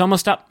time here is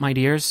almost up, my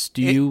dears.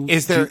 Do you?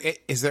 Is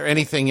there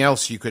anything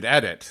else you could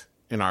edit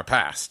in our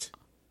past?"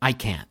 I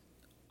can't.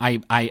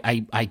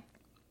 I.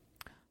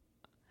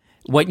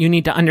 What you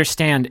need to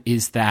understand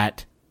is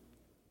that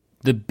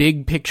the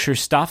big picture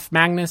stuff,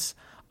 Magnus,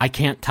 I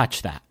can't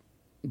touch that,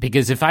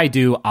 because if I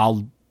do,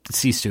 I'll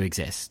cease to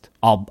exist.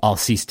 I'll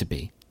cease to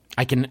be.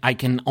 I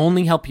can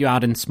only help you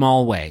out in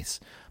small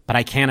ways, but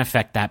I can't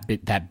affect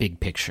that big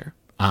picture.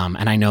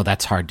 And I know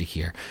that's hard to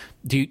hear.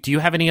 Do you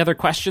have any other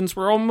questions?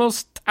 We're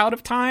almost out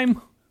of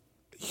time.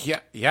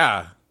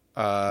 Yeah.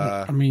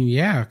 I mean,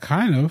 yeah,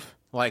 kind of.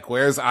 Like,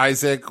 where's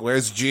Isaac?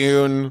 Where's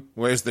June?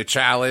 Where's the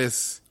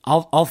chalice?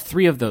 All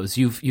three of those.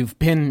 You've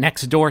been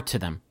next door to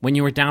them when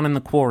you were down in the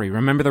quarry.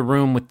 Remember the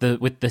room with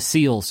the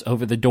seals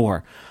over the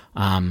door?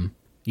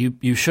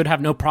 You should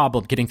have no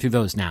problem getting through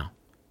those now.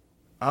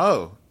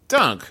 Oh,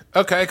 dunk.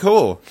 Okay,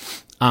 cool.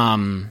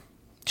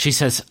 She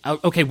says,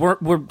 okay,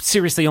 we're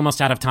seriously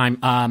almost out of time.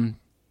 I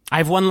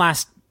have one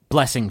last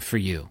blessing for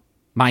you,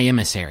 my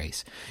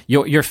emissaries.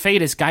 Your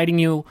fate is guiding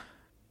you,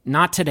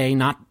 not today,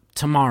 not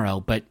tomorrow,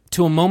 but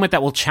to a moment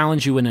that will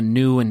challenge you in a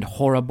new and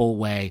horrible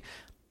way.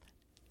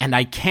 and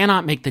I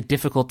cannot make the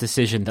difficult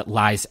decision that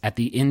lies at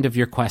the end of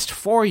your quest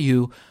for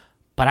you,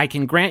 but I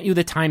can grant you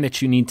the time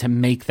that you need to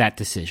make that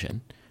decision.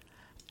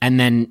 And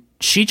then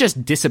she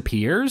just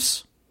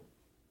disappears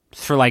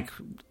for like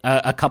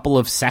a couple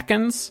of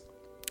seconds.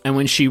 And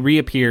when she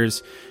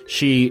reappears,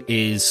 she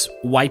is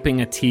wiping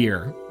a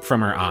tear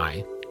from her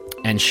eye.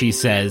 And she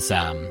says,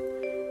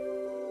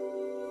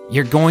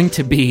 "You're going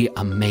to be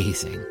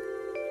amazing."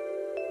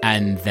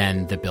 And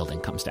then the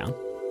building comes down.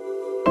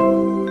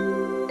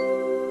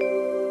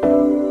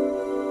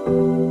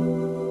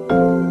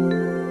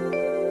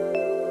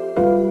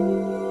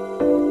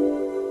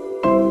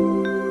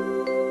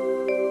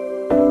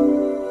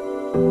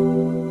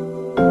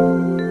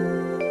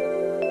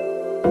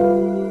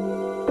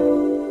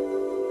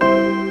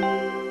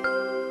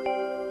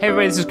 Hey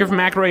everybody, this is Griffin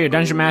McElroy, your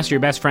Dungeon Master, your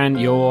best friend,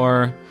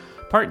 your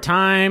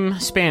part-time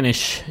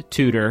Spanish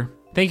tutor.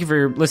 Thank you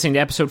for listening to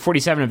episode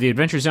 47 of The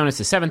Adventure Zone. It's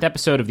the 7th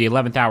episode of the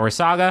 11th Hour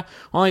Saga.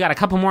 Only got a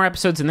couple more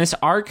episodes in this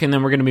arc, and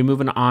then we're going to be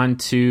moving on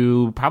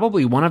to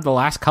probably one of the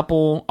last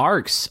couple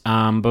arcs.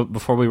 But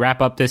before we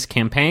wrap up this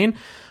campaign,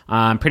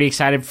 I'm pretty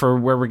excited for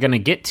where we're going to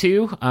get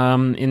to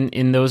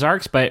in those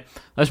arcs. But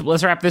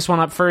let's wrap this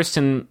one up first.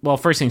 And well,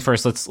 first things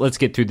first, let's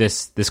get through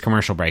this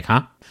commercial break,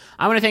 huh?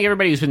 I want to thank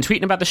everybody who's been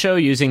tweeting about the show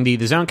using the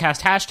Zonecast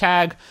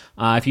hashtag.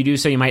 If you do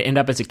so, you might end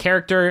up as a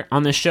character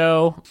on the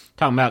show.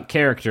 Talking about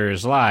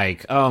characters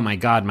like, oh my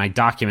god, my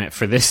document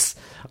for this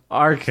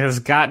arc has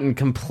gotten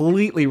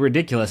completely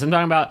ridiculous. I'm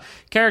talking about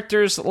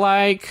characters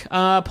like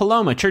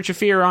Paloma, Church of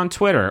Fear on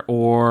Twitter,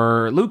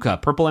 or Luca,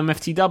 Purple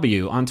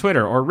MFTW on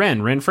Twitter, or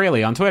Ren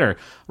Fraley on Twitter,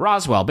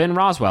 Roswell, Ben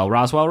Roswell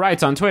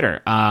Writes on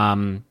Twitter.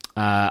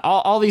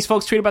 All these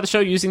folks tweet about the show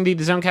using the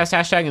Zonecast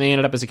hashtag, and they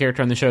ended up as a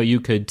character on the show. You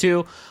could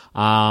too.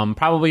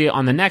 Probably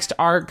on the next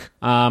arc.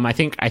 I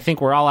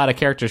think we're all out of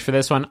characters for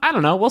this one. I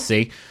don't know. We'll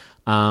see.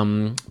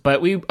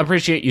 But we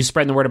appreciate you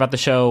spreading the word about the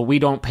show. We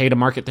don't pay to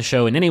market the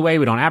show in any way.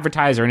 We don't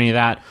advertise or any of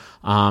that.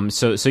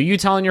 So you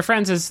telling your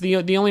friends is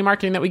the only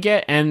marketing that we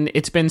get, and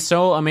it's been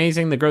so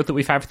amazing, the growth that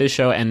we've had for this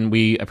show, and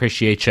we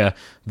appreciate you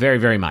very,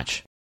 very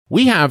much.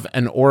 We have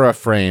an aura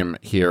frame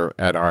here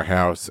at our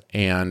house,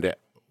 and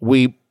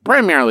we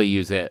primarily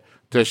use it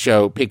to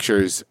show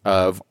pictures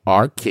of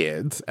our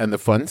kids and the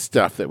fun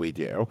stuff that we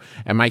do.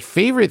 And my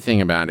favorite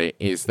thing about it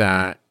is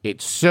that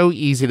it's so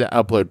easy to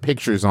upload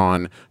pictures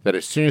on that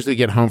as soon as we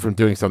get home from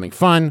doing something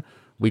fun,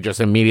 we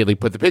just immediately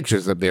put the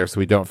pictures up there so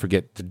we don't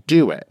forget to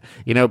do it.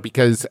 You know,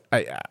 because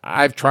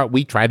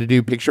we tried to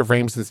do picture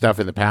frames and stuff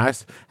in the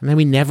past, and then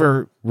we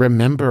never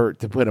remember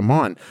to put them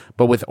on.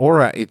 But with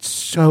Aura, it's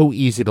so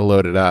easy to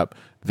load it up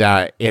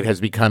that it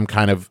has become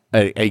kind of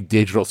a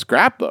digital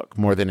scrapbook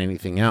more than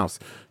anything else.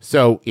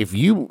 So if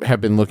you have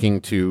been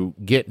looking to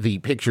get the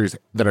pictures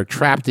that are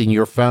trapped in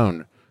your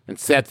phone and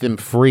set them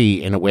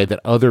free in a way that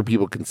other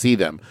people can see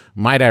them,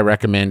 might I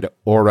recommend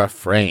Aura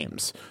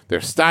Frames. They're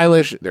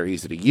stylish, they're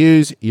easy to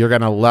use, you're going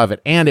to love it.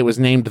 And it was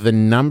named the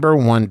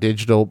 #1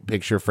 digital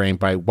picture frame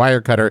by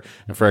Wirecutter,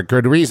 and for a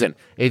good reason.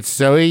 It's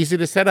so easy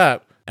to set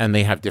up, and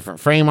they have different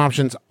frame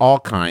options,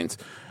 all kinds.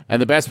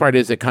 And the best part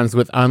is it comes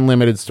with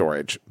unlimited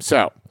storage.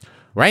 So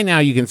right now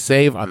you can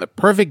save on the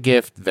perfect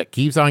gift that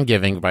keeps on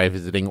giving by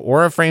visiting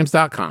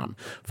auraframes.com.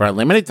 For a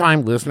limited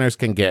time, listeners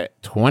can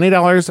get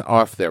 $20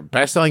 off their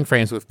best-selling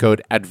frames with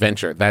code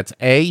ADVENTURE. That's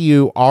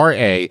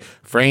AURA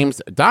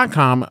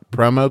frames.com,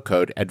 promo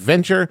code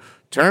ADVENTURE.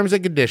 Terms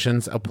and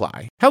conditions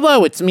apply.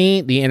 Hello, it's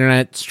me, the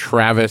internet's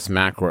Travis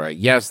McElroy.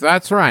 Yes,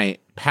 that's right.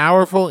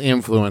 Powerful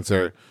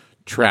influencer,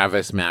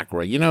 Travis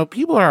McElroy. You know,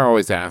 people are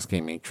always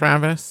asking me,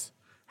 Travis,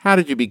 how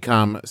did you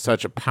become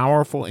such a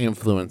powerful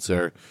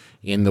influencer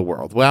in the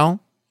world? Well,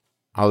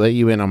 I'll let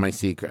you in on my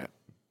secret.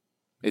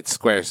 It's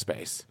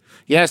Squarespace.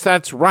 Yes,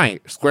 that's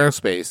right.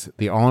 Squarespace,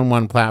 the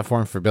all-in-one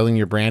platform for building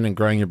your brand and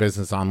growing your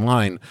business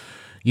online.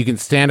 You can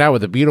stand out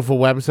with a beautiful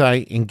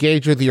website,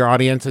 engage with your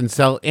audience, and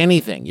sell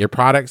anything, your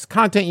products,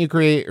 content you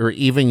create, or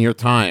even your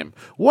time.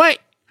 What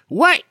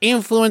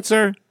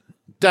influencer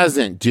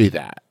doesn't do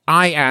that?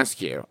 I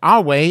ask you.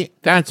 I'll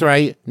wait. That's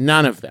right.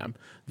 None of them.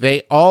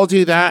 They all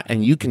do that,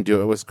 and you can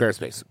do it with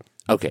Squarespace.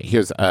 Okay,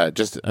 here's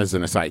just as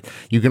an aside.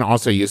 You can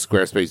also use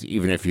Squarespace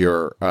even if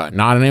you're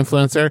not an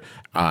influencer,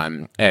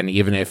 and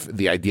even if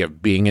the idea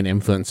of being an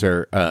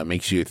influencer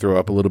makes you throw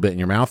up a little bit in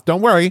your mouth.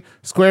 Don't worry,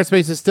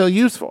 Squarespace is still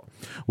useful.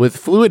 With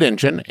Fluid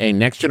Engine, a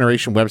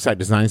next-generation website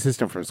design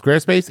system from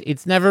Squarespace,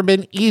 it's never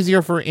been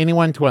easier for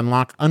anyone to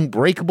unlock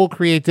unbreakable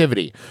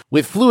creativity.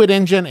 With Fluid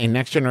Engine, a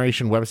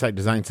next-generation website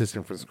design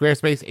system from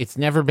Squarespace, it's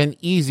never been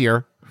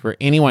easier for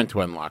anyone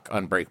to unlock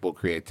unbreakable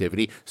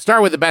creativity.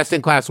 Start with the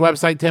best-in-class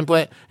website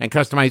template and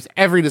customize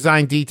every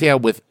design detail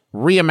with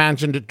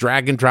reimagined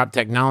drag-and-drop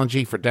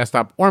technology for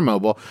desktop or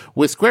mobile.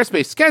 With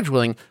Squarespace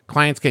scheduling,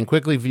 clients can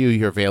quickly view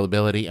your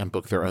availability and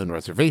book their own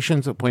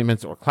reservations,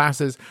 appointments, or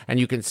classes, and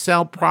you can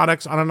sell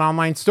products on an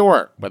online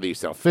store. Whether you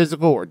sell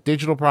physical or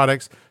digital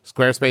products,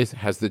 Squarespace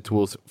has the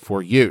tools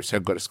for you. So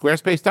go to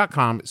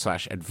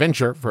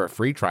squarespace.com/adventure for a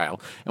free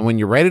trial, and when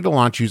you're ready to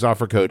launch, use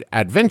offer code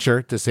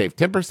ADVENTURE to save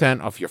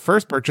 10% off your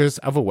first purchase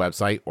of a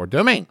website or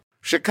domain.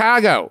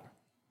 Chicago,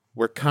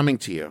 we're coming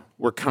to you.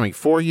 We're coming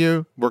for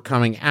you. We're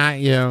coming at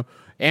you.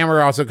 And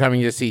we're also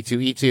coming to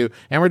C2E2.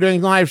 And we're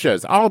doing live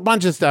shows. All a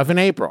bunch of stuff in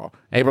April.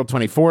 April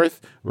 24th,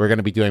 we're going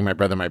to be doing My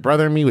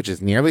Brother and Me, which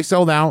is nearly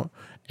sold out.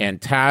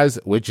 And Taz,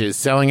 which is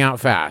selling out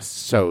fast.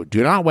 So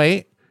do not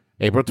wait.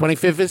 April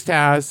 25th is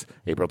Taz.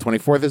 April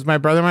 24th is My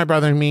Brother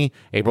and Me.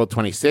 April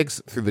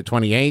 26th through the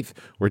 28th,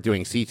 we're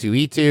doing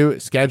C2E2.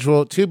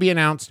 Schedule to be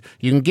announced.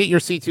 You can get your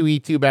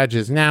C2E2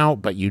 badges now,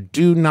 but you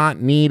do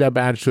not need a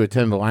badge to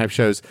attend the live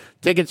shows.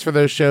 Tickets for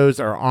those shows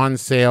are on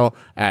sale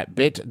at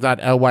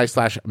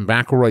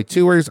bit.ly/McElroy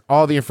Tours.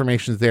 All the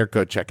information's there.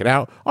 Go check it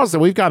out. Also,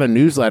 we've got a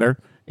newsletter.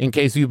 In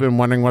case you've been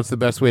wondering what's the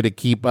best way to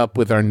keep up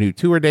with our new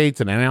tour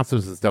dates and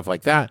announcements and stuff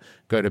like that,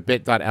 go to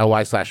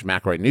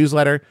bit.ly/McElroy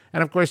newsletter.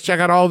 And of course, check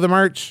out all of the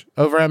merch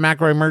over at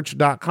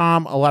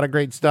McElroymerch.com. A lot of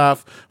great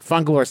stuff.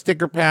 Fun Galore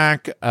sticker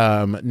pack,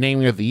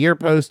 Naming of the Year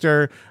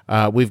poster.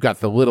 We've got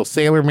the little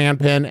Sailor Man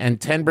pin, and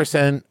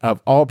 10%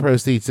 of all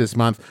proceeds this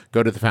month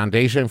go to the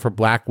Foundation for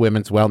Black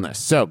Women's Wellness.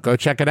 So go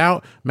check it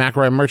out,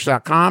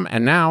 McElroymerch.com.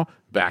 And now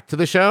back to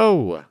the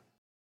show.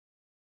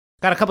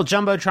 Got a couple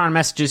Jumbotron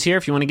messages here.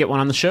 If you want to get one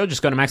on the show,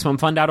 just go to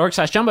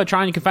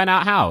MaximumFun.org/Jumbotron. You can find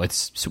out how.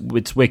 It's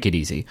wicked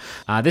easy.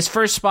 This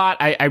first spot,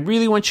 I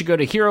really want you to go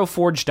to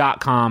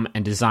HeroForge.com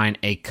and design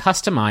a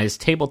customized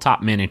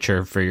tabletop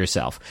miniature for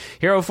yourself.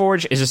 Hero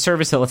Forge is a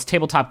service that lets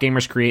tabletop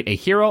gamers create a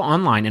hero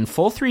online in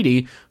full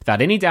 3D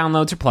without any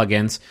downloads or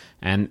plugins.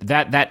 And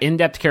that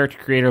in-depth character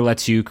creator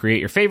lets you create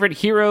your favorite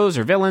heroes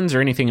or villains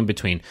or anything in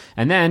between.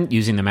 And then,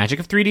 using the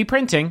magic of 3D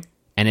printing,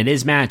 and it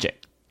is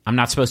magic. I'm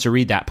not supposed to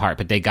read that part,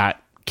 but they got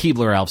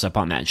Keebler elves up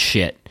on that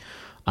shit.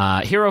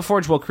 Hero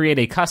Forge will create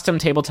a custom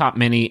tabletop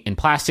mini in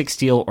plastic,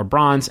 steel, or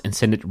bronze and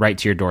send it right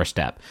to your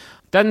doorstep.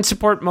 Doesn't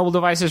support mobile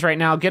devices right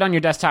now. Get on your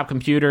desktop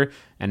computer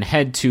and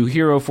head to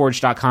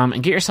HeroForge.com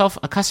and get yourself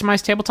a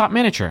customized tabletop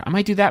miniature. I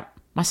might do that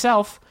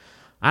myself.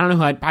 I don't know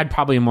who I'd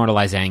probably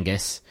immortalize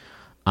Angus.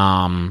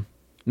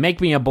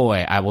 Make me a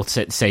boy, I will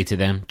say to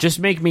them. Just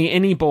make me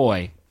any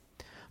boy.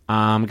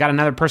 Got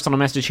another personal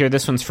message here.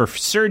 This one's for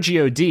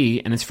Sergio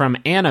D, and it's from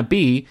Anna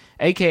B,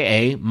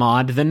 a.k.a.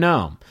 Maud the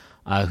Gnome,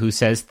 who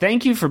says,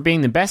 "Thank you for being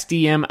the best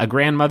DM a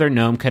grandmother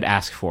gnome could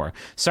ask for.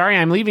 Sorry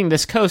I'm leaving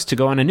this coast to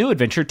go on a new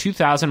adventure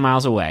 2,000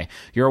 miles away.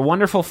 You're a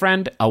wonderful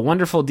friend, a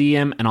wonderful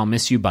DM, and I'll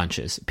miss you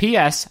bunches.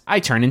 P.S. I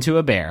turn into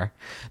a bear."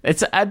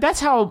 That's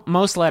how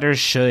most letters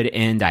should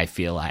end, I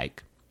feel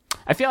like.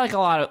 I feel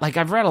like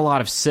I've read a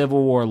lot of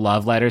Civil War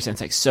love letters, and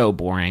it's like so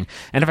boring.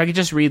 And if I could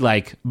just read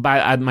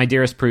my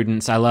dearest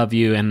Prudence, I love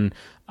you, and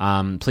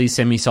please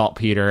send me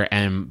saltpeter.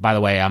 And by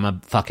the way, I'm a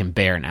fucking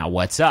bear now.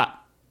 What's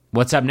up?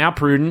 What's up now,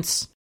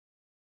 Prudence?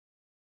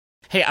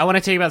 Hey, I want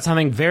to tell you about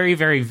something very,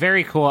 very,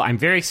 very cool. I'm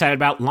very excited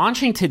about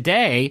launching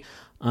today.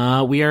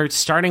 We are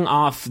starting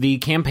off the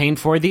campaign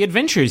for the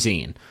Adventure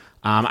Zine.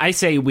 I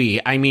say we,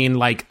 I mean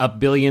like a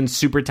billion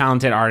super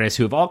talented artists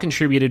who have all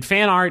contributed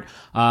fan art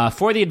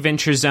for the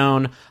Adventure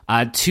Zone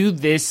to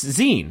this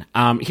zine.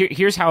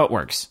 Here's how it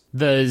works.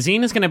 The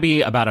zine is going to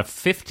be about a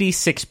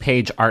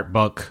 56-page art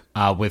book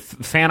with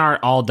fan art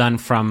all done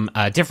from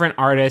different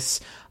artists.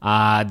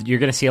 You're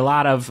going to see a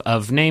lot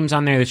of names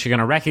on there that you're going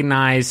to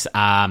recognize,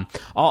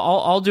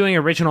 all doing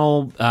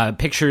original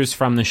pictures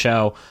from the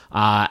show.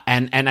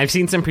 And I've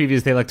seen some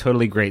previews. They look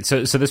totally great.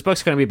 So this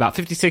book's going to be about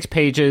 56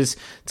 pages.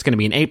 It's going to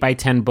be an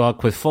 8x10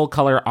 book with full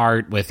color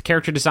art, with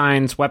character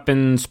designs,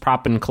 weapons,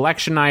 prop and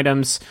collection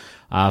items,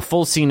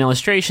 full scene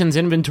illustrations,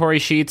 inventory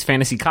sheets,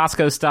 fantasy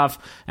Costco stuff,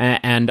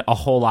 and a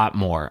whole lot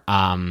more.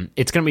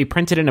 It's going to be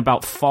printed in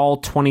about fall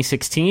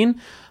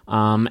 2016.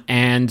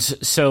 And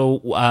so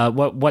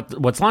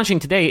what's launching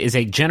today is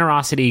a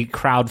generosity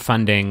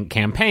crowdfunding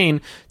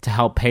campaign to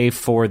help pay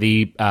for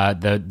the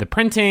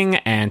printing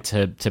and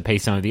to pay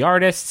some of the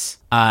artists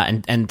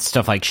and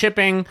stuff like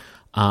shipping.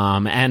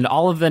 And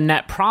all of the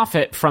net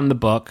profit from the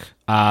book,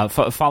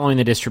 following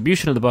the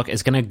distribution of the book,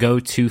 is going to go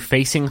to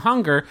Facing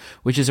Hunger,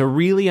 which is a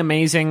really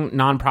amazing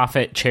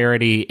nonprofit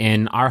charity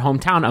in our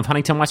hometown of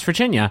Huntington, West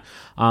Virginia.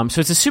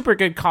 So it's a super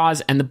good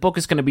cause, and the book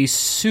is going to be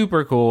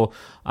super cool.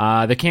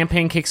 The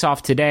campaign kicks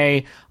off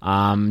today.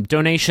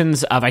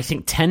 Donations of, I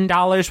think,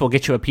 $10 will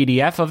get you a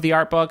PDF of the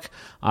art book,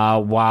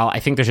 while I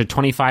think there's a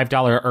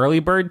 $25 early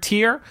bird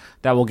tier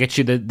that will get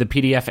you the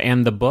PDF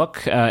and the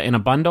book in a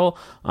bundle.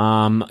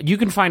 You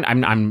can find,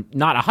 I'm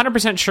not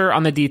 100% sure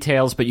on the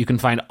details, but you can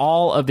find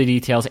all of the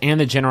details and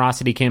the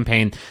generosity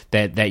campaign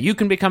that you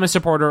can become a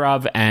supporter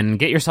of and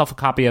get yourself a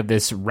copy of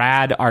this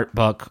rad art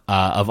book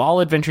of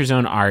all Adventure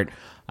Zone art.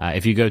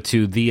 If you go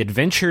to The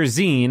Adventure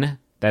Zine,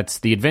 that's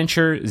The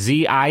Adventure,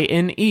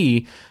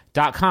 ZINE.com.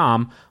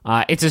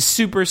 It's a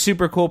super,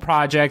 super cool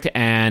project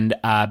and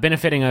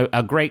benefiting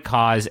a great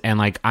cause. And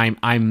like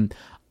I'm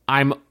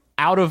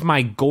out of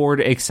my gourd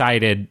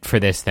excited for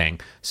this thing.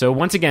 So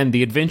once again,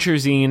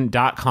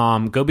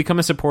 theadventurezine.com. Go become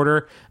a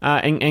supporter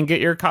and get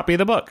your copy of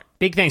the book.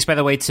 Big thanks, by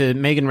the way, to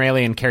Megan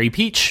Rayleigh and Carrie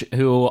Peach,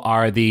 who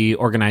are the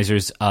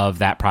organizers of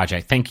that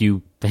project. Thank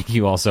you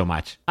all so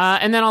much.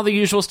 And then all the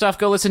usual stuff.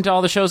 Go listen to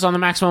all the shows on the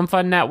Maximum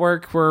Fun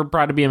Network. We're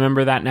proud to be a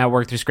member of that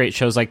network. There's great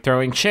shows like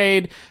Throwing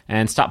Shade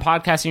and Stop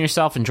Podcasting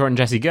Yourself and Jordan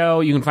Jesse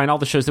Go. You can find all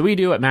the shows that we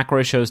do at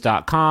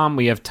McElroyShows.com.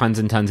 We have tons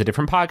and tons of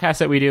different podcasts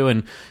that we do,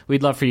 and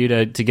we'd love for you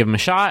to give them a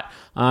shot.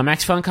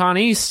 Max FunCon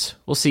East,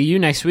 we'll see you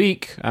next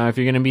week if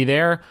you're going to be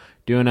there.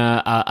 Doing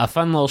a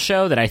fun little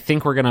show that I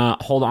think we're going to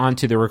hold on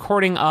to the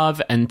recording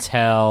of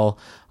until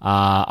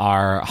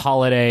our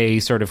holiday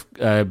sort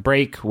of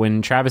break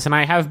when Travis and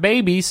I have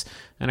babies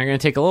and are going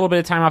to take a little bit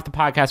of time off the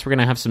podcast. We're going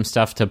to have some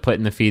stuff to put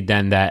in the feed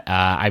then that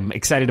I'm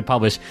excited to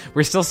publish.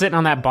 We're still sitting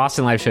on that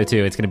Boston live show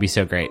too. It's going to be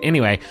so great.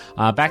 Anyway,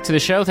 back to the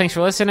show. Thanks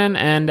for listening,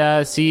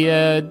 and see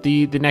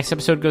the next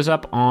episode goes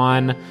up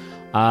on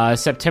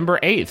September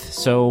 8th.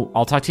 So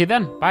I'll talk to you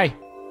then. Bye.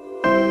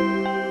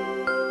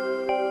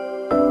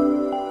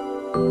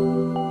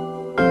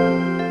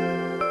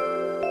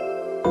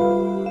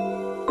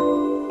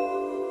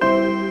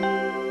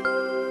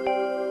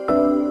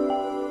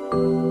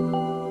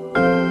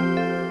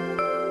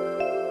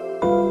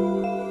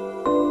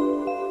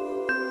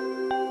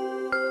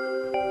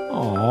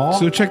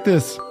 So check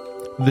this.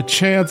 The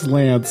Chance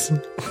Lance.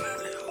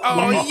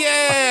 Oh,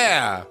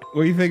 yeah.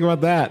 What do you think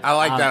about that? I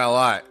like that a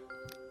lot.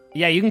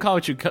 Yeah, you can call it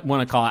what you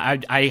want to call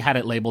it. I had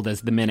it labeled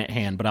as the minute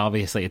hand, but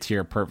obviously it's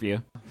your purview.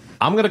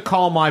 I'm going to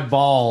call my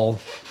ball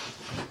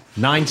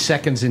 9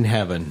 seconds in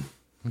heaven.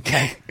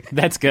 Okay,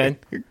 that's good.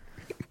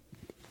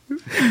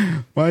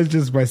 Mine's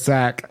just my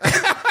sack.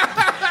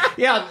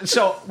 Yeah,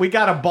 so we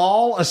got a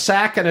ball, a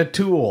sack, and a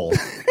tool.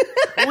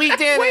 We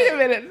did it. Wait a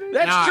minute.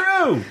 That's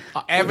true.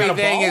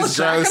 Everything is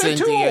gross in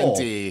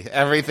D&D.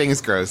 Everything's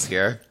gross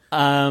here.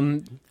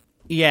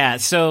 Yeah,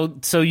 so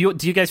do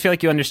you guys feel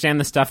like you understand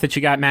the stuff that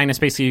you got? Magnus,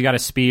 basically you got a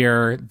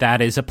spear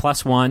that is a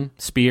 +1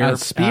 spear. A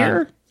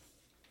spear?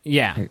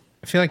 Yeah.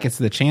 I feel like it's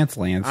the Chance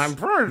Lance. I'm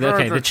pretty sure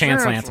Okay, it's the a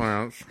Chance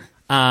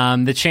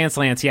Lance. The Chance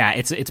Lance, yeah,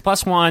 it's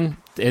 +1.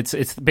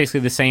 It's basically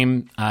the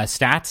same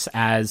stats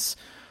as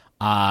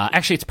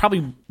actually it's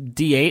probably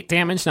D8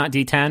 damage, not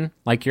D10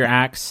 like your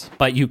axe,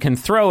 but you can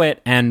throw it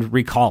and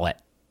recall it.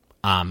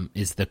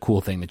 Is the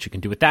cool thing that you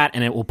can do with that,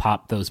 and it will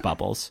pop those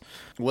bubbles.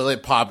 Will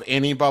it pop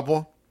any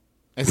bubble?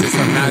 Is this a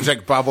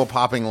magic bubble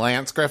popping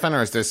lance, Griffin,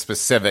 or is this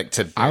specific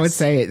to this? I would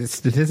say it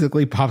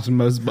statistically pops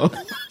most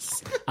bubbles.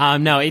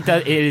 No, it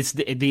does. It is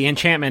the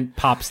enchantment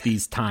pops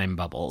these time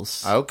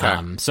bubbles.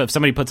 Okay. So if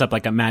somebody puts up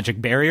like a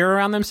magic barrier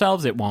around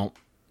themselves, it won't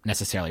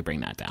necessarily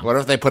bring that down. What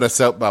if they put a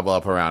soap bubble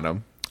up around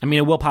them? I mean,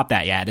 it will pop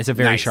that. Yeah, it is a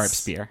very Nice. sharp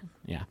spear.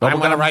 Yeah. I'm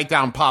going to write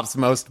down pops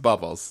most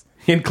bubbles.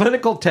 In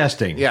clinical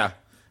testing. Yeah.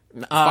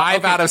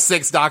 5 out of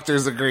 6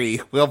 doctors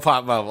agree. We'll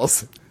pop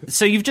bubbles.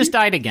 So you've just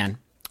died again,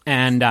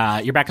 and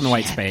you're back in the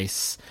white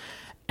space,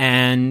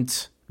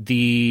 and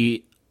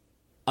the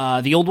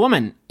old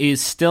woman is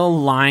still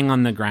lying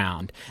on the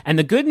ground. And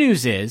the good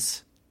news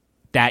is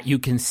that you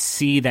can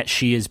see that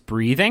she is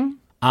breathing.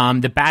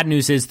 The bad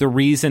news is the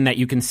reason that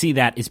you can see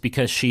that is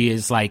because she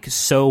is like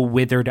so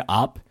withered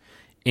up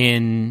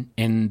in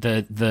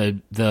the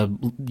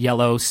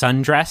yellow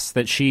sundress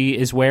that she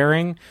is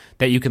wearing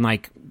that you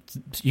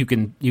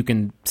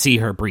can see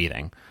her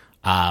breathing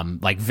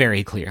like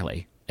very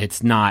clearly.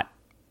 It's not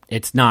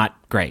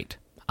great.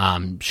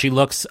 She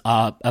looks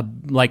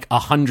like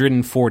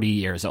 140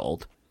 years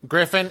old.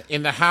 Griffin,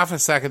 in the half a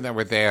second that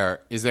we're there,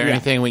 is there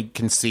anything we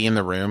can see in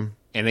the room?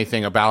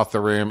 Anything about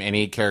the room?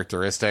 Any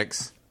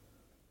characteristics?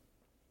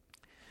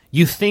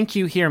 You think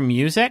you hear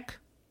music?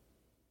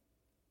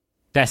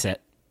 That's it.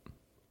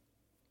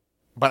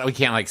 But we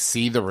can't, like,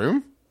 see the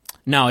room?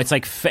 No, it's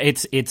like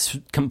it's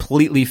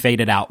completely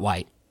faded out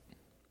white.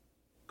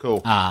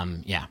 Cool.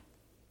 Yeah.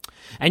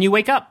 And you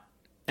wake up,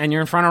 and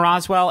you're in front of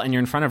Roswell, and you're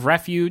in front of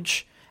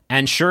Refuge,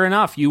 and sure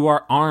enough, you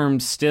are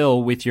armed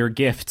still with your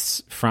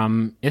gifts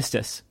from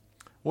Istis.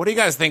 What do you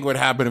guys think would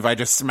happen if I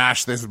just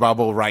smash this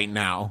bubble right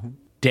now?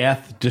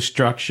 Death,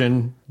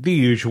 destruction, the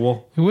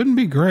usual. It wouldn't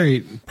be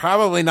great.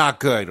 Probably not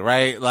good,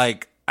 right?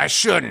 Like, I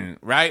shouldn't,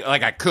 right?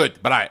 Like, I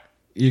could, but I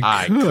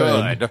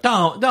could.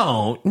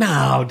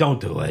 Don't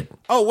do it.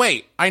 Oh,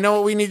 wait. I know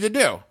what we need to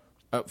do.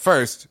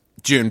 First,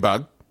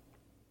 Junebug.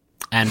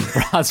 And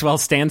Roswell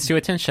stands to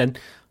attention.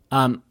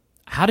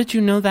 How did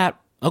you know that?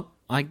 Oh,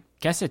 I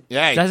guess it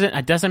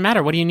doesn't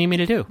matter. What do you need me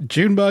to do?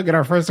 Junebug and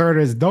our first order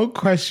is don't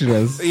question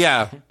us.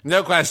 Yeah,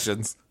 no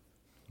questions.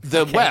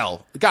 The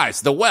well.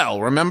 Guys, the well.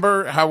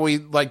 Remember how we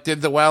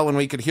did the well and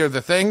we could hear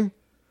the thing?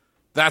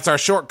 That's our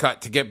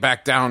shortcut to get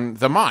back down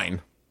the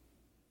mine.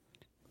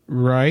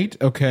 Right.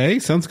 Okay.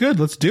 Sounds good.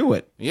 Let's do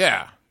it.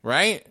 Yeah,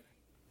 right?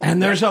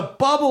 And there's a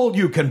bubble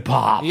you can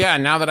pop. Yeah,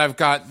 now that I've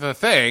got the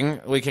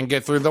thing, we can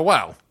get through the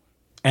well.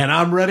 And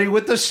I'm ready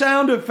with the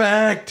sound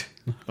effect.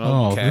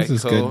 Oh, Okay, this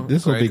is cool. good.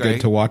 This will be Great.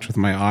 good to watch with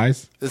my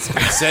eyes. It's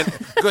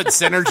good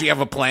synergy of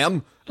a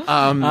plan.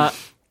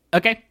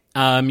 Okay.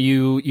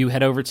 You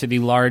head over to the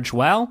large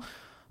well.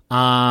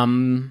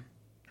 Roswell,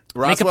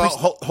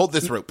 hold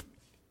this rope.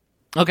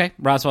 Okay,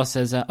 Roswell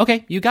says,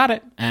 okay, you got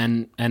it.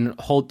 And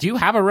hold. Do you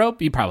have a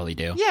rope? You probably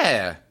do.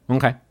 Yeah.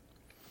 Okay.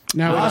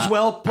 No,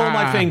 Roswell, pull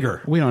my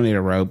finger. we don't need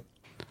a rope.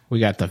 We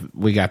got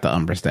the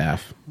Umbra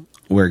staff.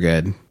 We're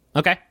good.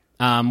 Okay.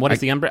 What is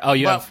the umbrella? Oh,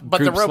 you have. But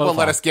the group rope will slow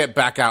let fall. us get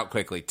back out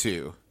quickly,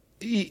 too.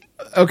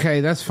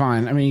 Okay, that's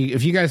fine. I mean,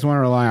 if you guys want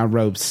to rely on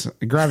ropes,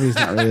 gravity's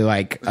not really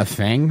like a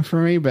thing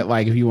for me. But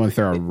like, if you want to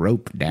throw a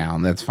rope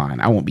down, that's fine.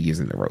 I won't be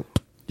using the rope.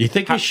 Do you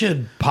think we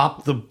should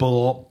pop the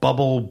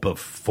bubble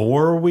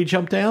before we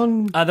jump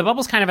down? The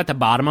bubble's kind of at the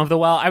bottom of the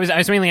well. I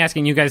was mainly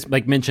asking, you guys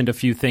like mentioned a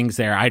few things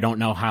there. I don't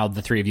know how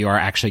the three of you are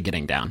actually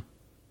getting down.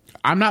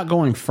 I'm not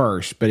going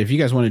first, but if you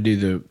guys want to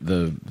do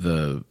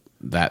the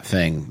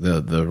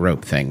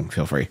rope thing,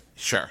 feel free.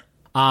 Sure.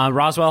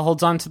 Roswell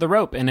holds on to the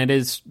rope, and it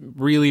is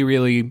really,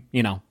 really,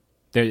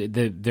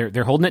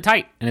 they're holding it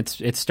tight, and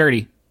it's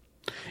sturdy.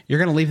 You're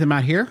going to leave them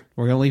out here?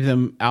 We're going to leave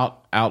them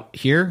out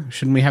here?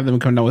 Shouldn't we have them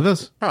come down with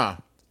us? Huh.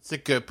 It's a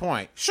good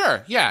point.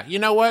 Sure. Yeah. You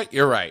know what?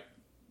 You're right.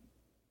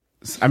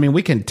 I mean,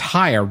 we can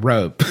tie a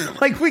rope.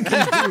 Like, we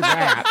can do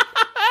that.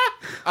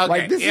 Okay.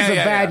 Like, this is a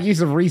bad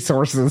use of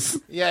resources.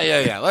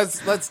 Yeah. Let's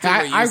do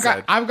what you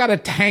said. I've got a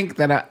tank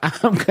that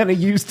I'm going to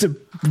use to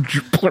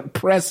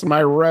press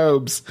my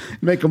robes,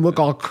 make them look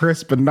all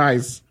crisp and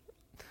nice.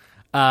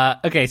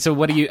 Okay, so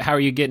how are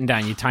you getting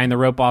down? You tying the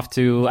rope off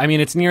to, I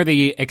mean, it's near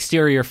the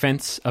exterior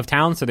fence of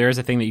town, so there is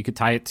a thing that you could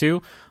tie it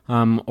to,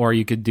 or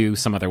you could do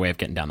some other way of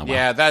getting down the well.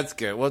 Yeah, that's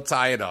good. We'll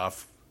tie it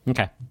off.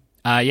 Okay.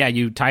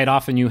 You tie it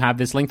off, and you have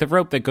this length of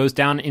rope that goes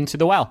down into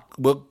the well.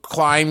 We'll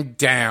climb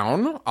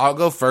down. I'll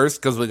go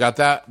first because we got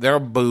that. They're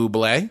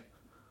Buble.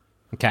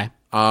 Okay.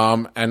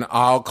 And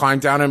I'll climb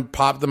down and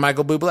pop the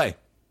Michael Bublé.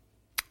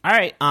 All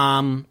right.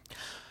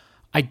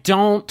 I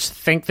don't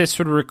think this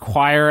would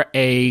require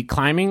a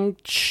climbing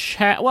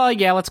check. Well,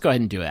 yeah, let's go ahead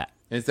and do that.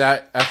 Is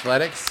that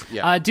athletics?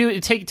 Yeah.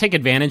 Take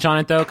advantage on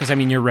it though, because I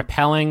mean you're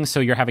rappelling, so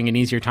you're having an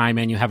easier time,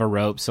 and you have a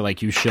rope, so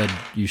like you should.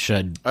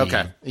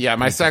 Okay. Yeah,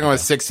 my second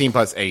was 16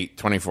 plus 8,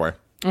 24.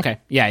 Okay.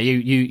 Yeah,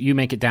 you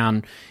make it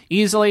down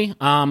easily.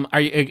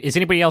 Is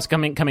anybody else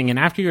coming in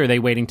after you, or are they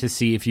waiting to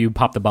see if you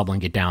pop the bubble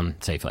and get down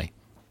safely?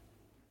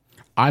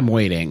 I'm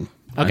waiting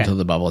Okay. until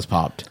the bubble is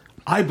popped.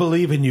 I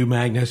believe in you,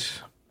 Magnus.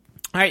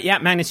 All right, yeah,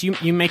 Magnus,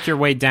 you make your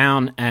way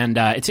down, and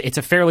it's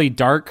a fairly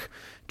dark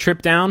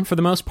trip down for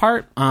the most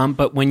part.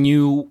 But when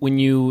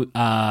you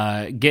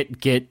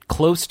get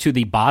close to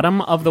the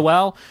bottom of the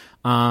well,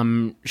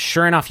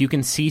 sure enough, you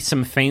can see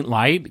some faint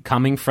light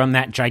coming from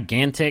that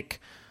gigantic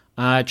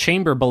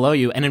chamber below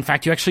you, and in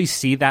fact, you actually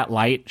see that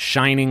light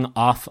shining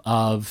off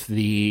of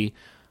the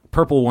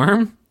purple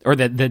worm. Or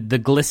the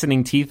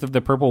glistening teeth of the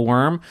purple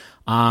worm.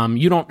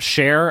 You don't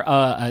share.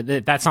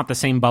 That's not the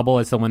same bubble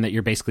as the one that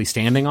you're basically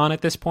standing on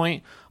at this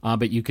point.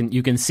 But you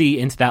can see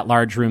into that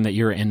large room that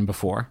you were in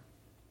before.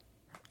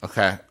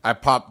 Okay. I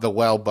popped the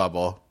well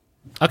bubble.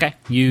 Okay.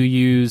 You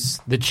use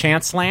the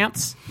chance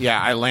lance.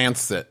 Yeah, I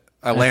lanced it.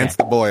 I lanced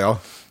the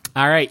boil.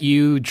 All right.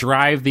 You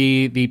drive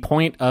the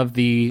point of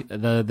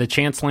the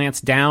chance lance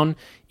down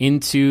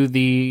into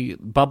the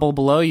bubble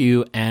below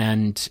you,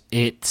 and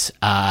it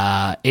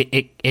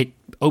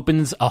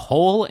opens a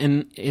hole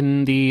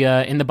in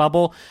the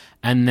bubble,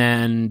 and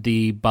then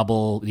the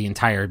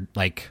entire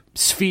like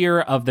sphere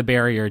of the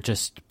barrier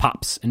just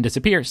pops and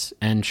disappears.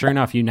 And sure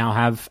enough, you now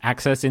have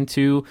access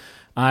into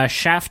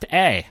shaft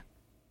A.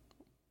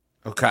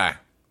 Okay.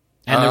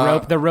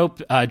 And the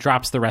rope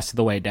drops the rest of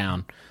the way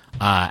down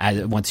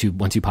once you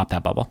pop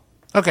that bubble.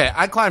 Okay,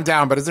 I climbed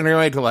down, but is there any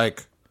way to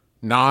like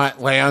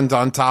not land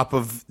on top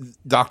of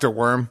Dr.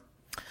 Worm?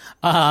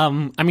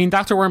 I mean,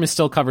 Dr. Worm is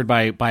still covered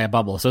by a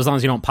bubble, so as long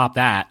as you don't pop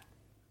that,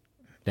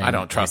 then I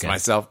don't trust you're good.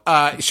 myself.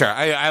 Sure,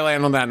 I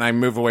land on that and I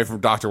move away from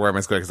Dr. Worm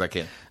as quick as I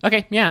can.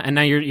 Okay, yeah, and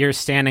now you're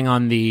standing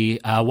on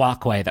the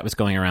walkway that was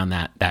going around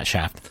that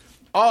shaft.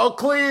 All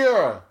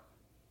clear.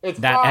 It's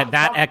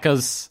That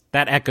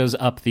echoes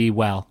up the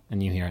well,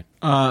 and you hear it.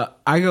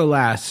 I go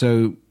last,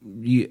 so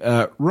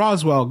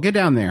Roswell, get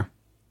down there.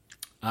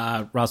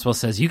 Roswell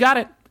says, "You got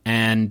it,"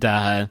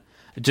 and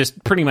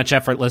just pretty much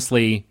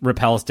effortlessly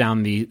rappels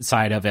down the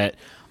side of it.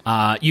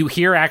 You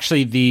hear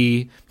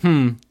actually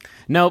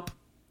nope,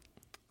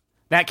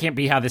 that can't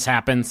be how this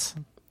happens.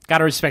 Got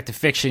to respect the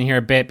fiction here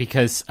a bit,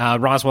 because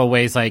Roswell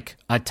weighs like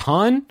a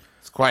ton.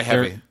 It's quite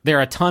heavy. They're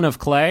a ton of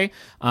clay.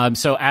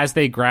 So as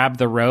they grab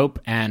the rope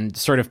and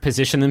sort of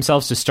position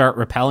themselves to start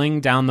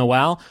rappelling down the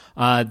well,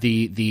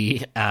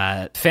 the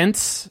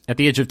fence at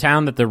the edge of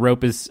town that the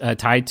rope is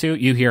tied to,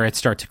 you hear it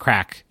start to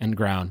crack and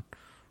groan.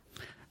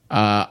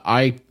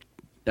 I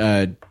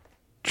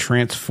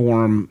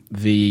transform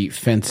the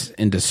fence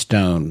into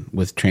stone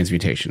with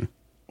transmutation.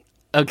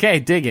 Okay,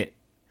 dig it.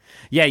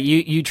 Yeah,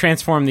 you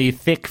transform the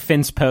thick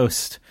fence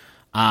post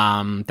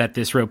that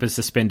this rope is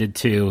suspended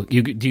to.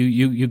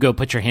 You go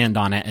put your hand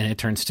on it, and it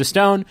turns to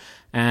stone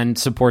and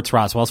supports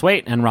Roswell's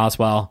weight. And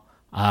Roswell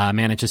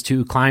manages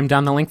to climb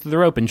down the length of the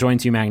rope and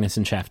joins you, Magnus,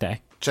 and Shaft A.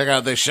 Check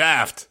out this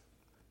shaft.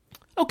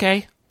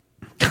 Okay.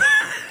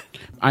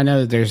 I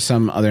know that there's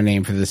some other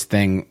name for this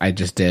thing I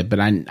just did, but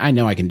I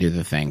know I can do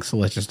the thing. So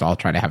let's just all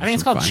try to have. I think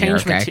it's called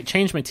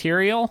change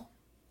material.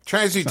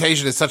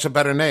 Transmutation is such a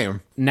better name.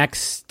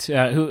 Next,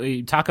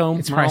 Taako?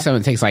 It's probably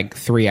something that takes like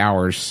 3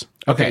 hours.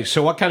 Okay,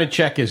 so what kind of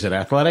check is it?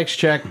 Athletics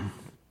check?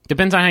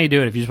 Depends on how you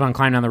do it. If you just want to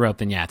climb down the rope,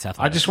 then yeah, it's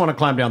athletics. I just want to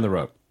climb down the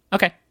rope.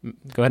 Okay,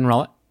 go ahead and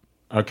roll it.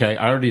 Okay,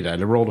 I already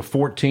did. I rolled a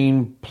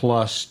 14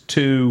 plus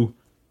 2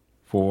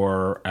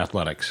 for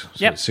athletics. So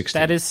Yep,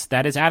 16.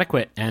 that is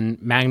adequate. And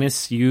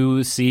Magnus,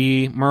 you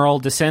see Merle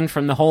descend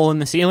from the hole in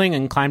the ceiling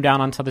and climb down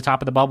onto the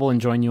top of the bubble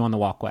and join you on the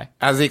walkway.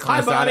 As he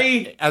climbs Hi, down,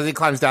 buddy. as he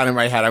climbs down in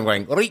my head, I'm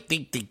going.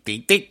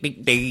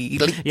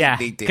 Yeah,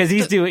 because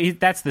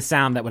that's the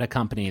sound that would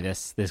accompany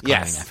this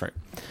climbing effort.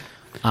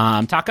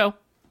 Taako?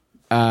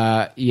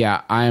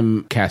 Yeah,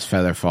 I'm cast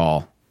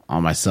Featherfall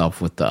on myself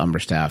with the Umber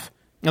Staff.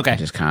 Okay. I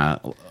just kind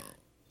of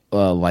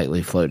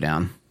lightly float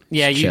down.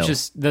 Yeah, Just you chill.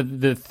 just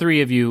the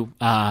three of you,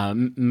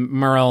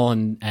 Merle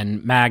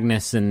and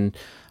Magnus and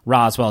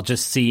Roswell,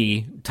 just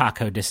see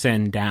Taako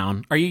descend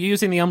down. Are you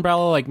using the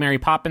umbrella like Mary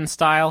Poppins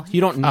style? You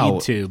don't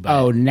need to.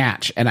 But...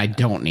 natch, and I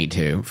don't need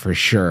to for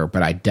sure,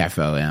 but I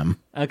defo am.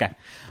 Okay.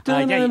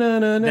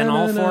 Then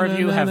all four of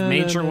you have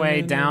made your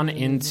way down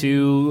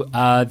into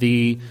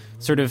the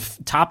sort of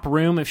top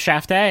room of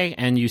Shaft A,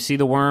 and you see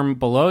the worm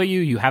below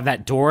you. You have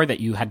that door that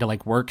you had to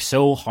work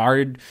so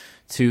hard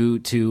to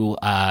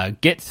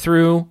get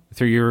through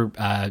your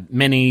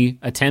many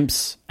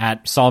attempts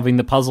at solving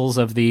the puzzles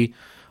of the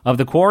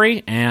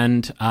quarry,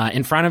 and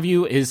in front of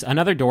you is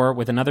another door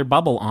with another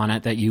bubble on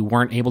it that you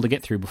weren't able to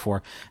get through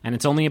before, and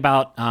it's only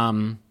about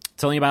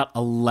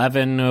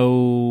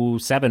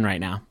 11:07 right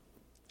now.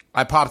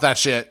 I pop that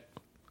shit.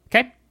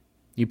 Okay,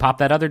 you pop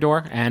that other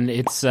door, and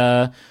it's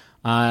you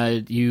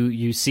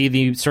see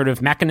the sort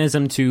of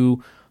mechanism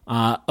to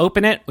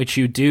open it, which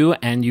you do,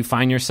 and you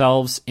find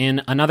yourselves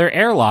in another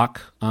airlock,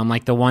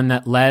 like the one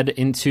that led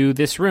into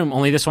this room.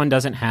 Only this one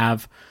doesn't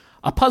have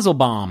a puzzle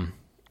bomb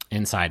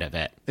inside of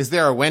it. Is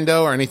there a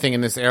window or anything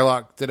in this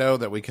airlock, Ditto,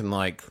 that we can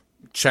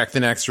check the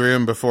next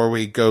room before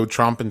we go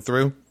tromping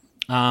through?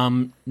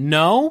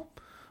 No,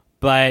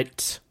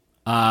 but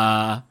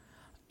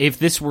if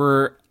this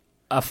were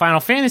a Final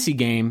Fantasy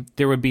game,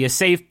 there would be a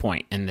save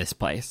point in this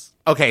place.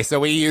 Okay, so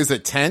we use a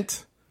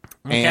tent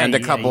and a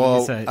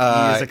couple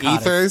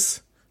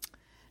ethers.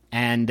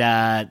 And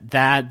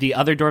that the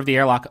other door of the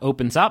airlock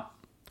opens up,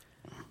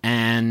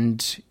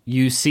 and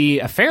you see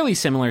a fairly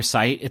similar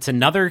sight. It's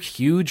another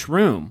huge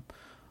room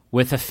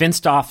with a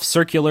fenced-off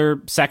circular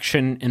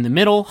section in the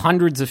middle,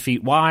 hundreds of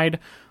feet wide.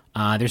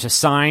 There's a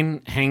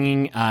sign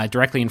hanging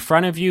directly in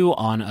front of you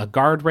on a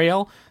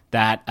guardrail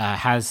that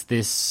has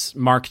this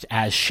marked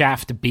as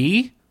Shaft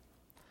B.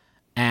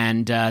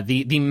 And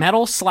the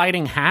metal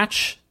sliding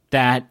hatch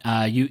that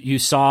you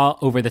saw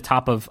over the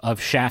top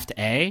of Shaft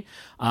A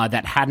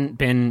that hadn't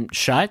been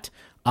shut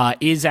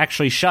is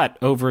actually shut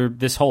over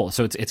this hole.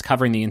 So it's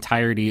covering the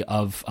entirety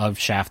of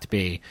Shaft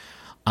B.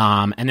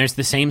 And there's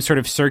the same sort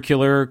of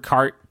circular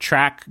cart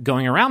track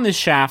going around this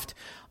shaft.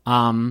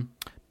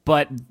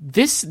 But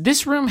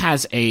this room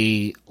has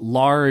a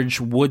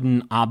large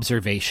wooden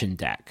observation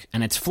deck,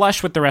 and it's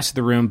flush with the rest of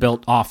the room,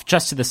 built off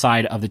just to the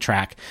side of the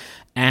track.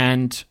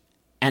 And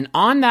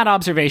on that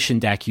observation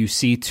deck, you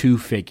see two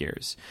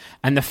figures.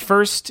 And the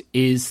first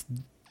is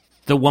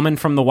the woman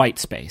from the white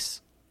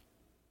space.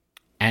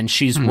 And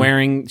she's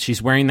wearing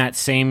that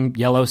same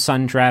yellow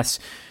sundress,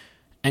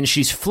 and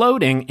she's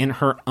floating in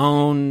her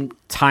own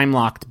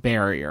time-locked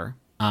barrier.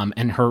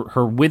 And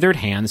her withered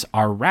hands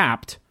are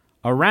wrapped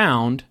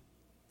around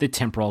the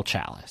temporal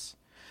chalice,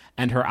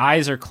 and her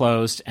eyes are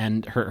closed,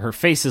 and her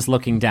face is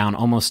looking down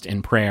almost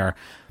in prayer.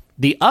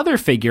 The other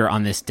figure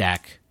on this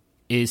deck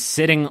is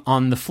sitting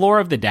on the floor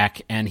of the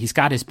deck, and he's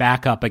got his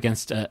back up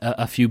against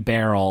a few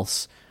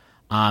barrels,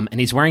 and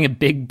he's wearing a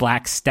big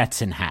black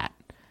Stetson hat,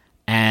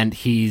 and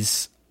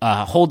he's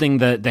holding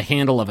the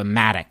handle of a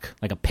mattock,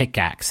 like a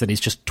pickaxe, that he's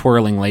just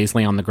twirling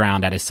lazily on the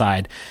ground at his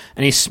side,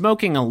 and he's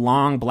smoking a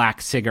long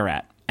black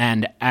cigarette.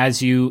 And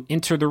as you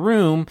enter the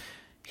room,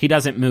 he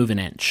doesn't move an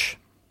inch.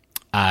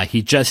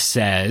 He just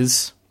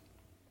says,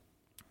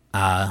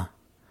 Merle,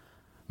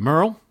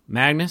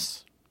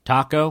 Magnus,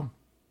 Taako,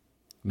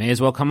 may as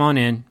well come on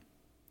in.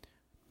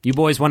 You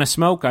boys want to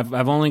smoke?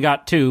 I've only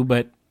got 2,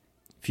 but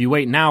if you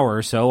wait an hour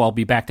or so, I'll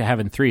be back to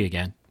having 3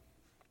 again.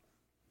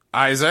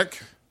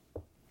 Isaac?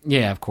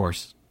 Yeah, of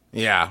course.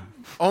 Yeah.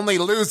 Only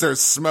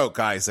losers smoke,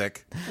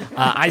 Isaac.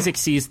 Isaac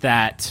sees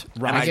that...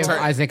 I give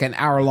Isaac an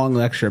hour-long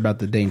lecture about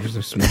the dangers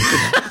of smoking.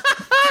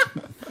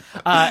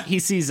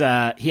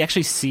 He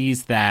actually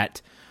sees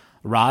that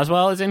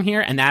Roswell is in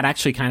here, and that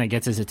actually kind of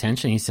gets his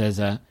attention. He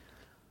says,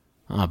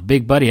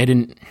 big buddy, I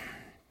didn't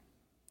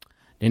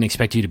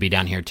expect you to be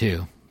down here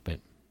too, but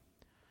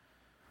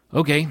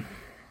okay.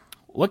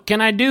 What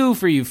can I do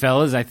for you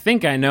fellas? I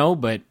think I know,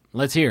 but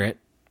let's hear it.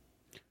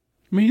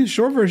 I mean, the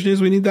short version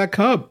is we need that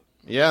cup.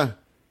 Yeah.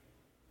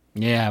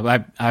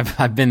 Yeah,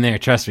 I've been there,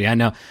 trust me. I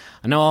know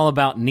all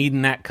about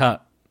needing that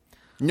cup.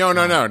 No.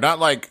 Not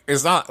like,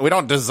 it's not, we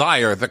don't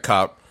desire the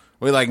cup.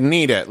 We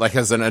need it,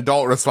 as an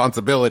adult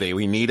responsibility.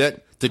 We need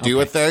it to do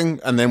a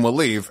thing, and then we'll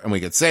leave, and we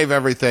could save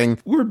everything.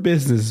 We're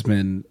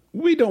businessmen.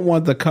 We don't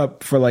want the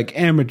cup for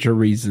amateur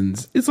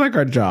reasons. It's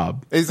our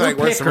job. It's we're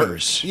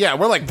pickers.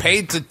 We're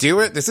paid to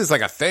do it. This is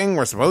a thing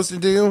we're supposed to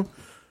do,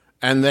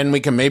 and then we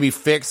can maybe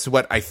fix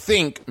what I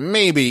think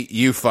maybe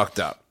you fucked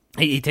up.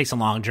 He takes a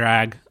long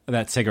drag of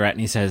that cigarette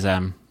and he says,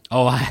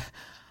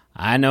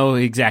 I know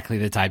exactly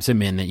the types of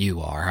men that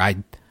you are.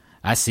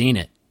 I seen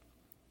it.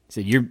 He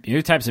said, you're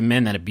the types of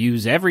men that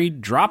abuse every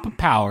drop of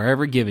power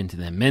ever given to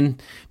them. Men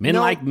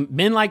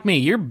like me.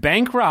 You're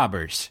bank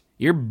robbers.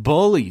 You're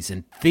bullies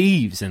and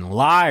thieves and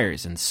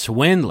liars and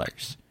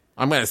swindlers.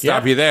 I'm going to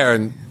stop you there.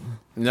 And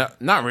no,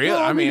 not really.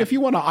 Well, I mean, if you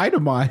want to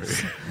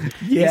itemize,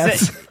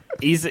 yes.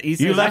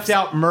 You left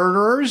out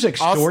murderers,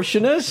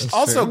 extortionists.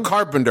 Also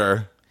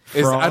carpenter.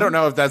 I don't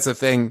know if that's a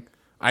thing.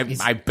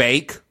 I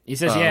bake. He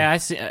says, I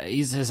see.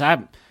 He says,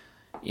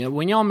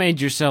 when y'all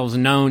made yourselves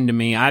known to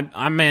me,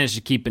 I managed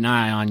to keep an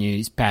eye on you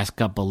these past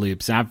couple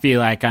loops, and I feel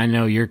like I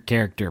know your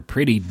character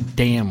pretty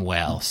damn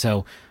well.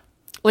 So,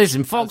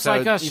 listen, folks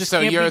like us just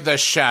can't you're the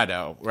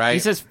shadow,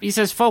 right? He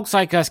says, folks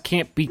like us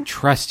can't be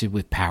trusted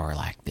with power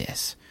like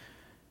this.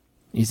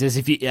 He says,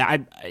 if you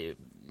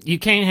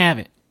can't have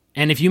it,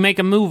 and if you make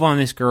a move on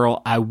this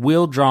girl, I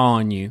will draw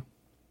on you.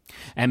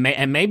 And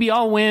maybe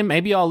I'll win,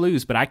 maybe I'll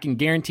lose, but I can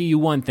guarantee you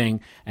one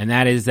thing, and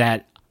that is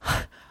that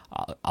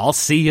I'll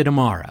see you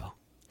tomorrow.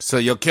 So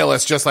you'll kill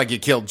us just like you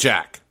killed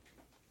Jack.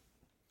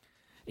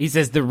 He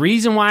says, the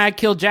reason why I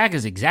killed Jack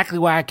is exactly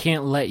why I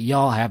can't let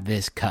y'all have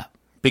this cup.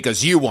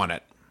 Because you want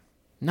it.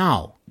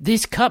 No,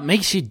 this cup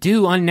makes you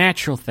do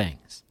unnatural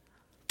things.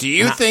 Do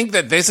you think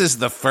that this is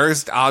the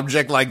first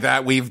object like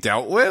that we've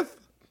dealt with?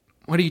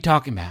 What are you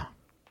talking about?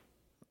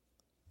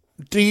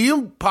 Do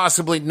you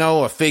possibly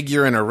know a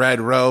figure in a red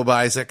robe,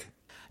 Isaac?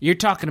 You're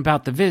talking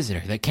about the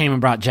visitor that came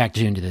and brought Jack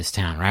June to this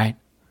town, right?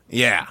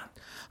 Yeah.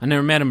 I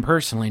never met him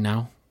personally,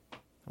 no.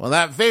 Well,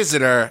 that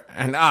visitor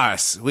and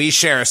us, we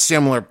share a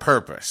similar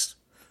purpose.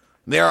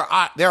 There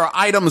are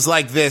items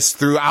like this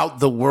throughout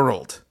the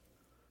world.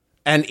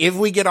 And if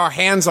we get our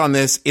hands on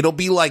this, it'll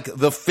be like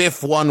the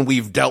fifth one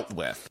we've dealt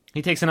with.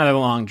 He takes another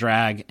long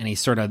drag, and he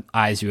sort of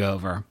eyes you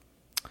over.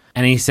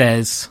 And he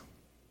says,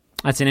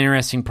 that's an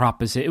interesting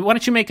proposition. Why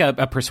don't you make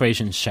a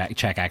persuasion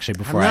check actually,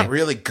 before I'm not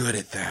really good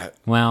at that.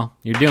 Well,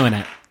 you're doing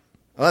it.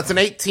 Well, that's an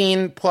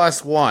 18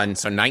 plus 1,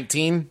 so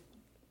 19.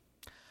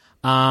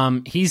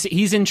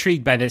 He's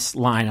intrigued by this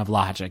line of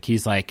logic.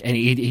 He's like, and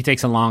he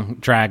takes a long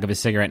drag of his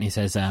cigarette, and he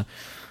says,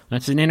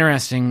 that's an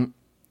interesting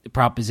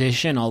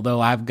proposition,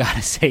 although I've got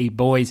to say,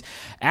 boys,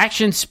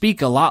 actions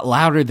speak a lot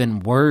louder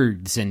than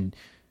words, and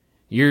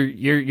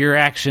your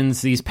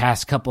actions these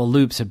past couple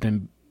loops have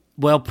been,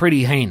 well,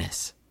 pretty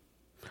heinous.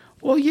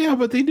 Well, yeah,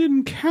 but they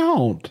didn't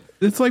count.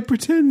 It's like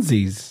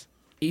pretensies.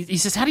 He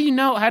says, how do you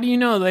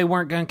know they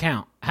weren't going to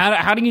count?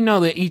 How do you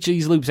know that each of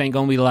these loops ain't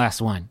going to be the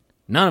last one?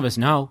 None of us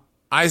know.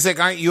 Isaac,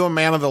 aren't you a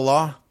man of the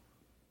law?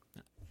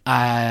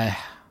 I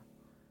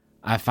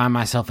find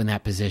myself in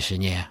that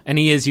position, yeah. And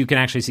he is, you can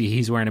actually see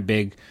he's wearing a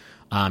big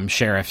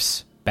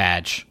sheriff's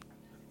badge.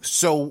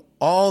 So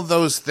all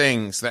those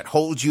things that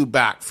hold you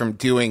back from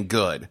doing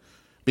good,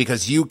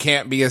 because you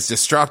can't be as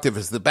destructive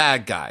as the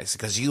bad guys,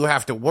 because you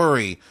have to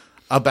worry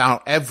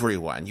about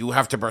everyone. You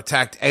have to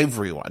protect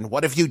everyone.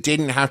 What if you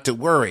didn't have to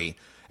worry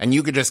and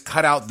you could just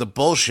cut out the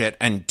bullshit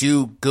and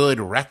do good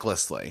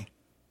recklessly?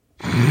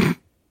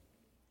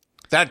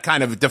 That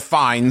kind of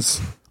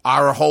defines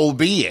our whole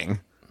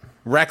being.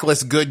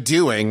 Reckless good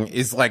doing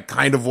is like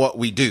kind of what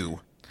we do.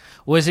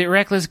 Was it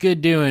reckless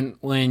good doing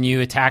when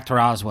you attacked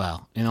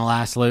Roswell in the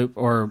last loop,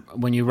 or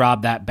when you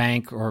robbed that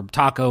bank, or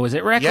Taako? Was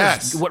it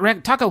reckless? Yes.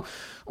 Taako,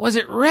 was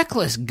it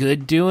reckless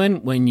good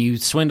doing when you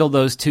swindled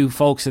those two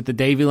folks at the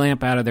Davy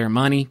Lamp out of their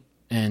money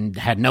and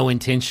had no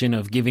intention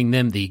of giving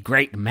them the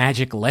great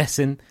magic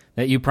lesson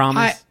that you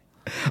promised?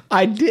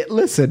 I did.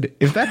 Listen,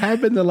 if that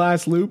had been the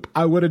last loop,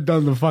 I would have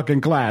done the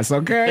fucking class.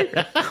 Okay,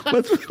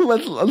 let's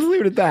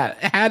leave it at that.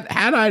 Had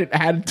I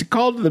had to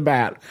call to the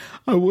bat,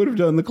 I would have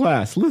done the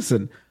class.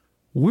 Listen,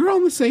 we're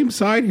on the same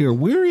side here.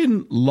 We're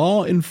in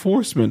law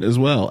enforcement as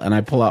well. And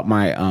I pull out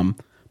my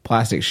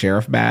plastic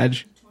sheriff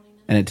badge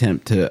and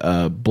attempt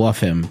to bluff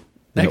him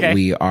that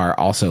we are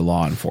also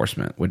law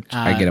enforcement. Which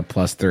I get a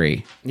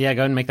 +3. Yeah,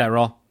 go ahead and make that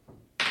roll.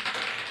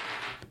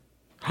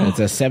 It's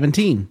a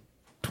 17,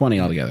 20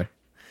 altogether.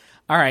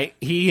 All right,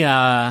 he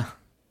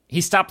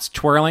stops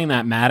twirling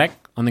that mattock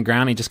on the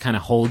ground. He just kind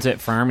of holds it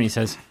firm, and he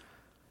says,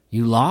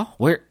 "You law?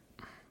 Where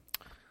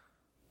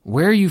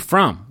are you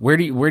from? Where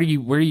do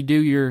you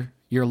do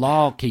your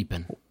law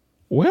keeping?"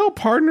 Well,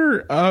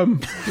 partner,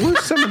 we're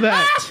some of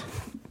that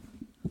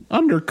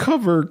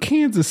undercover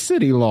Kansas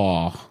City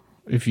law,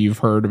 if you've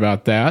heard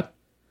about that.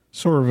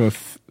 Sort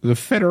of the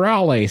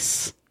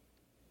federales.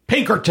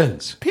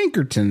 Pinkertons,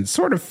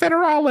 sort of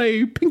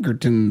federale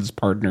Pinkertons,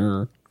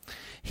 partner.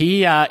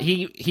 He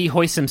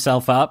hoists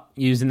himself up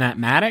using that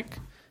mattock,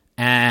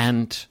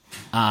 and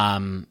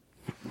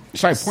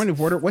sorry, point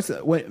of order.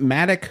 What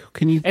mattock?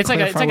 Can you? It's like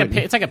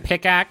a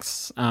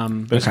pickaxe,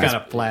 but it's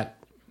got a flat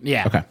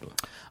Yeah. Okay.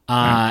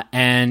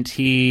 And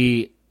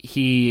he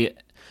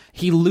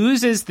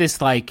loses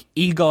this like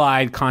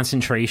eagle-eyed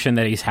concentration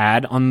that he's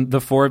had on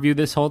the four of you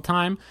this whole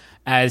time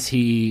as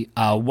he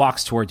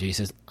walks towards you. He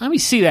says, "Let me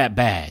see that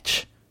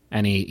badge,"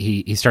 and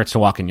he starts to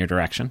walk in your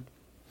direction.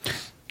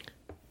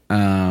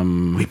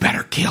 We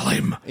better kill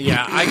him.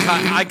 Yeah,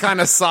 I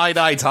kind of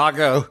side-eye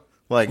Taako.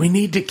 Like, We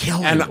need to kill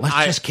him. And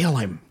Let's just kill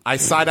him. I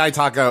side-eye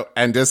Taako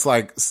and just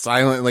like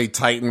silently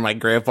tighten my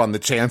grip on the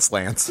chance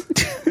lance.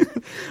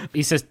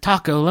 He says,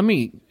 "Taako, let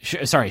me...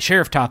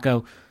 Sheriff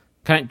Taako,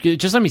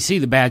 just let me see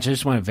the badge. I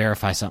just want to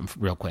verify something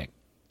real quick."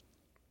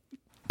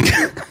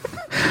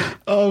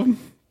 You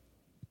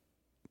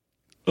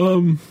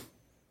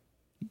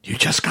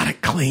just got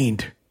it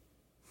cleaned.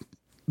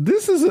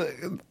 This is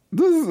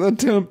a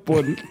temp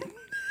one.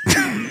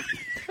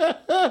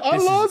 I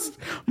lost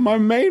my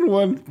main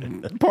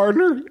one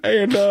partner,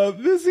 and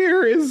this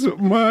here is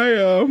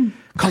my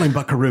Call him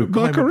Buckaroo.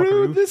 Call him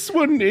Buckaroo. This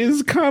one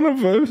is kind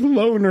of a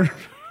loner.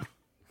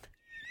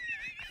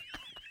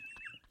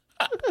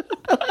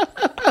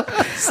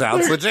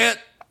 Sounds legit.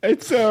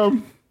 It's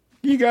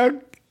you got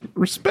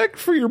respect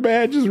for your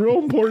badge is real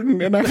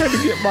important, and I had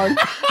to get my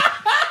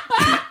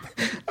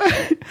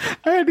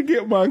I had to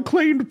get my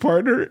claimed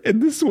partner,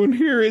 and this one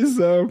here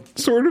is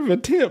sort of a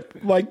tip,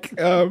 like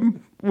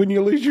when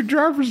you lose your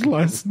driver's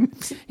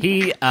license.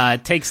 He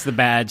takes the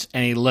badge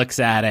and he looks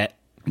at it.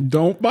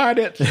 Don't bite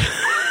it.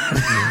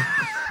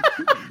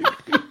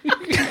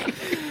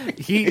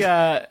 He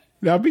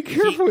Now be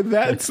careful with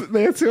that.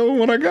 That's the only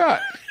one I got.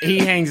 he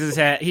hangs his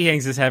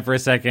head for a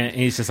second, and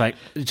he's just like,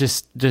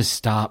 just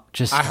stop.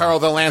 I hurl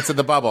the lance at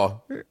the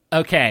bubble.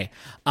 Okay.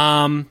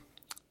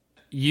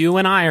 You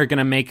and I are going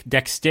to make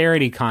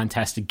dexterity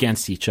contest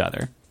against each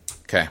other.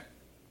 Okay.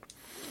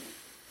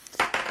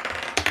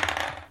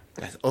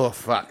 Oh,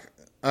 fuck.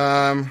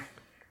 I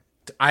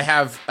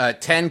have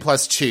 10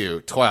 plus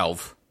 2,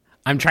 12.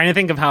 I'm trying to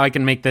think of how I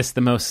can make this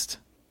the most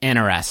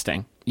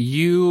interesting.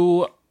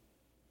 You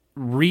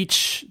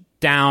reach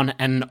down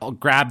and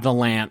grab the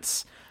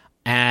lance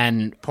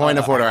and... Point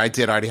of order, I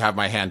did already have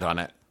my hand on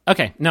it.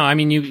 Okay. No, I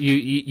mean,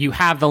 you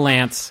have the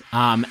lance,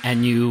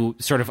 and you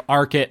sort of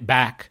arc it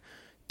back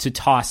to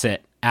toss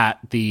it at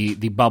the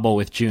bubble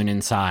with June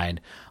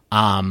inside.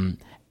 And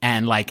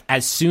like,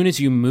 as soon as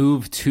you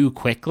move too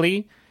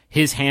quickly,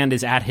 his hand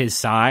is at his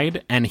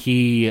side, and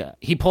he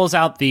pulls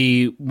out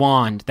the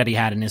wand that he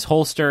had in his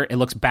holster. It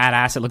looks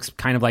badass. It looks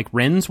kind of like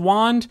Rin's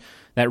wand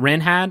that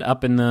Rin had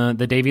up in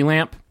the Davy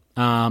lamp,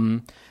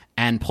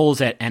 and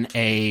pulls it, and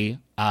a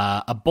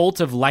bolt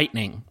of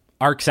lightning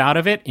arcs out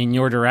of it in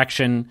your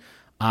direction.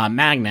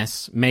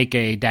 Magnus, make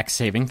a dex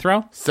saving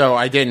throw. So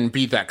I didn't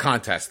beat that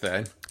contest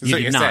then. You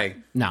did you're not.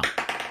 saying. No.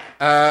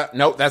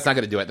 Nope, that's not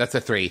going to do it. That's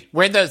a 3.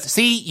 Where those?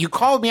 See, you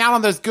called me out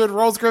on those good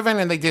rolls, Griffin,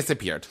 and they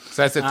disappeared.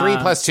 So that's a 3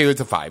 plus 2. It's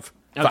a 5.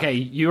 Okay,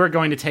 you are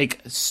going to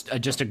take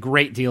just a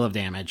great deal of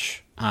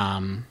damage.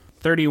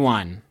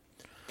 31.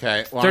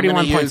 Okay, well,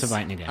 31 points of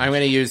lightning damage. I'm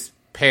going to use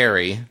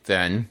parry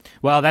then.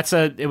 Well,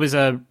 it was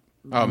a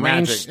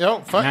magic.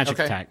 Oh, fuck. magic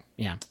Okay. attack.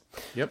 Yeah.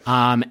 Yep.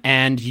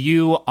 And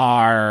you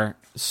are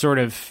sort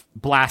of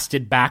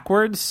blasted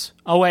backwards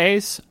a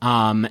ways.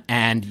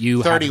 And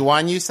you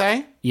 31, you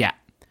say? Yeah.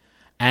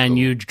 And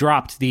you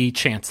dropped the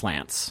chance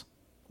lance.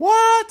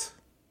 What?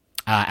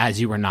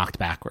 As you were knocked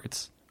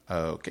backwards.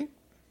 Okay.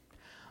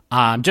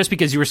 Just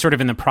because you were sort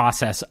of in the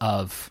process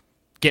of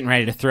getting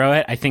ready to throw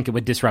it, I think it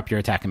would disrupt your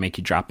attack and make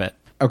you drop it.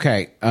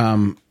 Okay.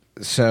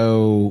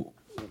 So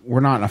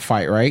we're not in a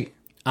fight, right?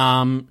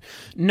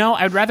 No,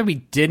 I'd rather we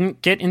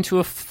didn't get into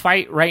a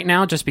fight right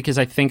now, just because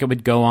I think it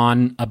would go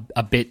on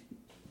a bit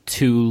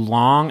too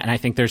long, and I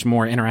think there's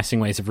more interesting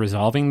ways of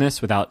resolving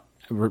this without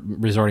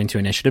resorting to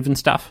initiative and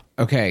stuff.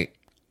 Okay.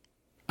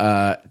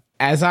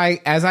 As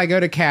I go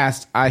to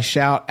cast, I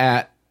shout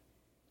at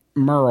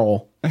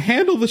Merle,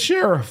 "Handle the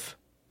sheriff."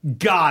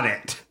 Got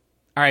it.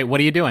 All right, what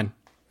are you doing?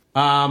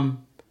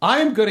 I'm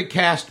going to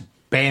cast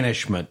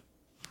banishment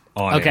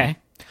on him. Okay.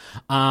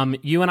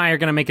 You and I are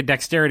going to make a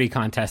dexterity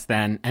contest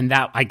then, and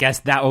I guess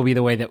that will be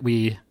the way that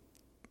we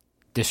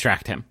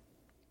distract him.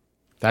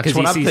 That's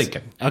what I'm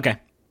thinking. Okay.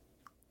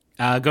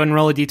 Go ahead and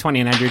roll a d20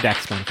 and add your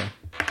dex benefit.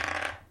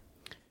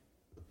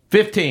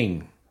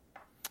 15.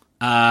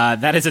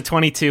 That is a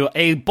 22.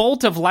 A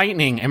bolt of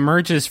lightning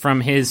emerges from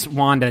his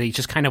wand that he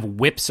just kind of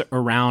whips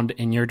around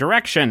in your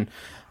direction.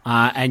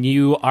 And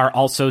you are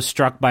also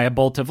struck by a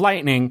bolt of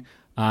lightning,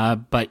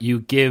 but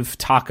you give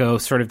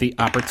Taako sort of the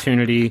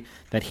opportunity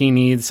that he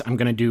needs. I'm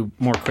going to do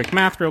more quick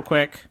math real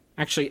quick.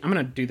 Actually, I'm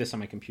going to do this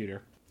on my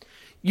computer.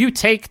 You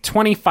take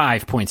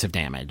 25 points of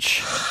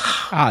damage.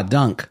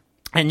 Dunk.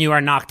 And you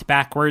are knocked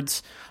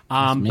backwards.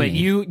 But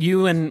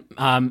you and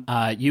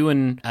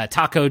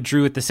Taako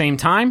drew at the same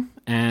time,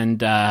 and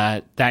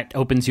that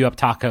opens you up,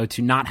 Taako,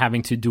 to not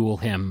having to duel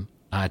him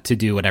to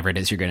do whatever it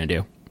is you're going to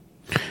do.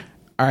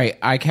 All right,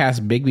 I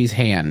cast Bigby's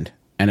hand,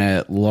 and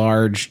a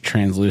large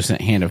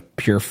translucent hand of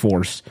pure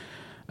force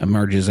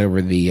emerges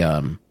over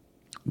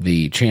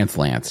the chance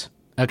lance.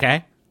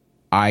 Okay.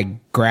 I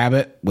grab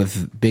it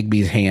with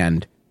Bigby's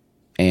hand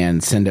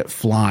and send it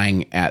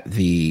flying at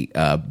the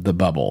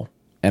bubble.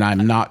 And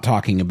I'm not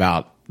talking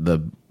about the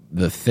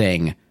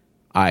thing.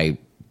 I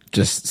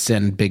just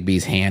send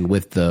Bigby's hand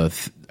with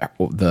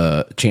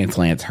the chance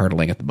lance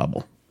hurtling at the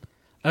bubble.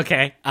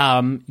 Okay.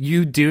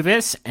 You do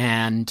this,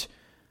 and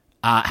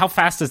how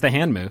fast does the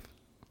hand move?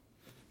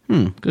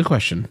 Good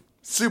question.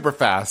 Super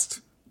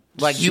fast.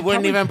 Like, you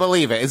wouldn't even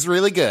believe it. It's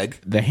really good.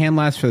 The hand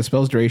lasts for the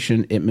spell's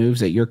duration. It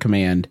moves at your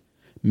command,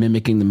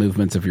 mimicking the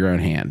movements of your own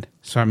hand.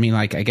 So, I mean,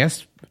 like, I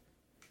guess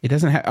it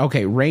doesn't have...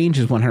 Okay, range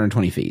is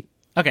 120 feet.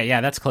 Okay,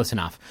 yeah, that's close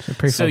enough.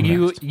 So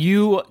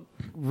you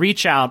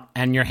reach out,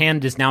 and your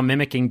hand is now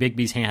mimicking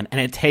Bigby's hand,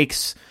 and it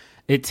takes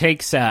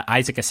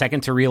Isaac a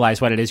second to realize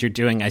what it is you're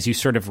doing as you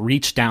sort of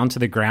reach down to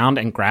the ground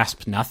and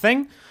grasp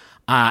nothing,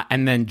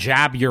 and then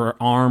jab your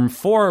arm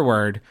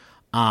forward.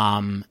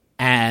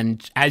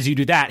 And as you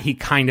do that, he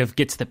kind of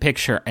gets the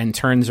picture and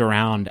turns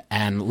around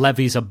and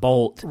levies a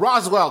bolt.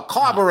 Roswell,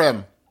 clobber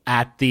him!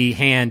 At the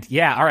hand.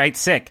 Yeah, all right,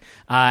 sick.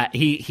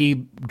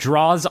 He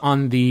draws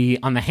on the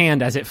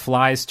hand as it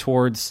flies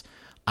towards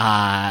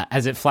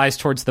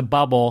the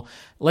bubble.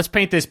 Let's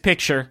paint this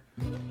picture.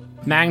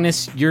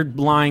 Magnus, you're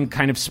lying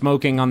kind of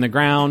smoking on the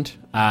ground.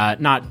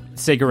 Not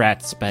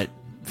cigarettes, but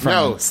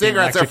no,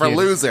 cigarettes are for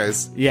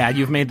losers. Yeah,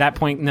 you've made that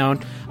point known.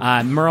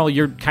 Merle,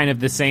 you're kind of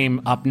the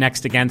same up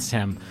next against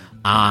him.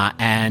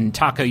 And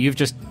Taako, you've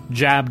just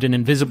jabbed an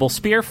invisible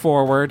spear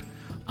forward.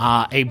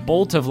 A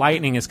bolt of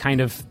lightning is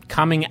kind of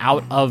coming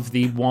out of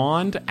the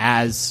wand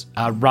as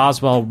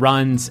Roswell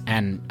runs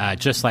and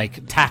just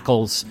like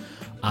tackles.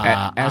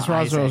 As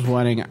Roswell's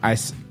running,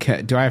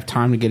 do I have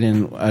time to get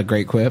in a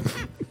great quip?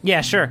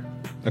 Yeah, sure.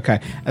 Okay.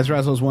 As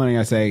Roswell's running,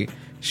 I say,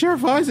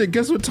 Sheriff Isaac,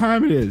 guess what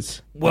time it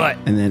is? What?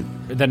 And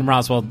then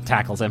Roswell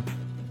tackles him.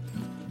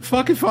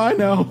 Fuck if I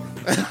know.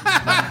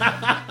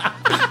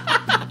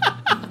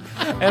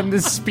 And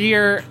the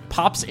spear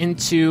pops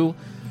into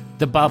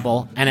the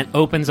bubble, and it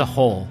opens a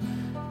hole.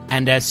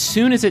 And as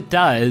soon as it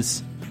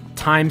does,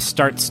 time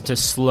starts to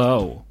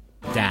slow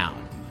down.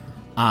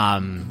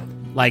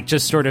 Like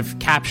just sort of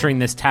capturing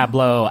this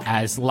tableau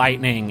as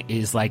lightning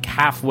is like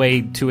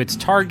halfway to its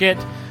target.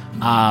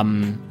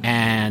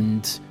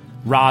 And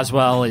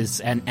Roswell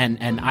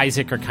and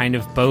Isaac are kind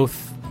of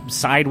both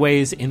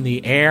sideways in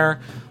the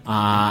air.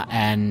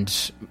 And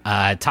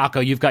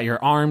Taako, you've got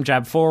your arm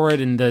jabbed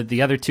forward, and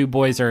the other two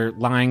boys are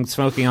lying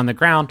smoking on the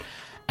ground.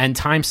 And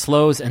time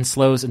slows and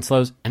slows and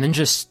slows, and then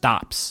just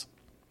stops.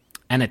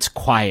 And it's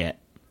quiet.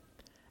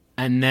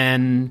 And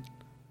then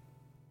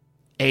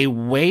a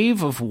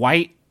wave of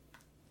white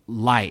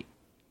light.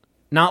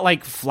 Not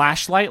like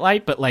flashlight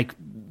light, but like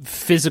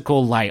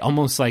physical light.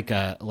 Almost like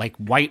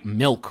white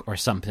milk or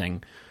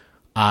something.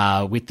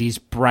 With these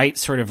bright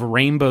sort of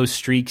rainbow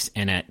streaks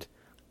in it.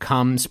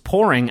 Comes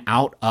pouring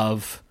out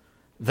of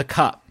the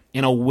cup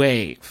in a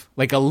wave.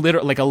 Like a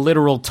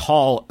literal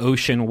tall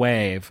ocean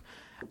wave.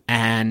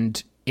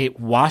 And it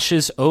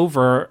washes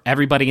over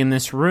everybody in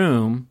this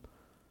room,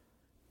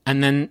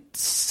 and then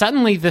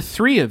suddenly the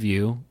three of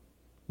you,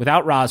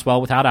 without Roswell,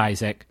 without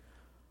Isaac,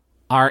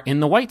 are in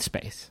the white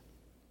space.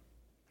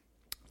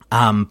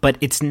 But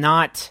it's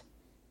not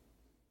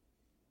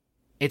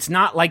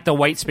like the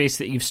white space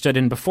that you've stood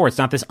in before. It's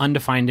not this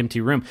undefined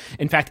empty room.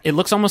 In fact, it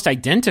looks almost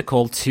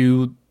identical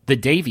to the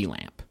Davy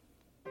lamp.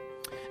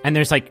 And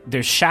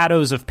there's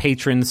shadows of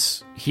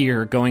patrons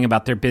here going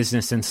about their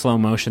business in slow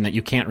motion that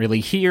you can't really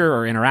hear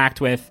or interact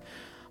with.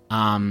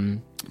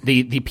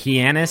 The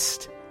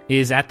pianist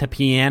is at the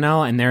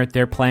piano, and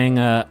they're playing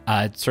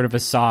a sort of a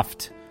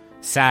soft,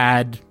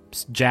 sad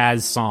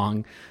jazz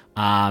song.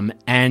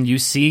 And you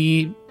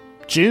see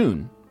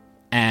June,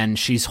 and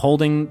she's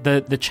holding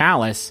the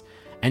chalice,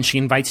 and she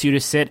invites you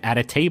to sit at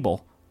a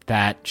table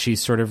that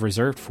she's sort of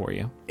reserved for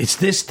you. Is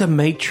this the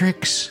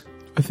Matrix?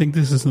 I think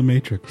this is the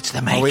Matrix. It's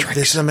the Matrix. Wait,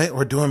 this is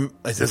we're doing...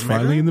 Is this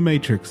finally in the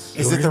Matrix?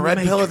 Is it the red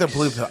pill or the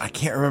blue pill? I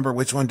can't remember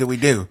which one do we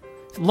do.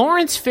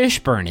 Lawrence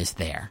Fishburne is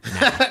there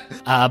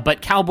now.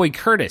 But Cowboy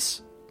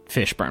Curtis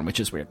Fishburne, which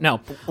is weird. No.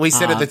 We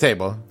sit at the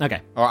table.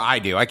 Okay. Or I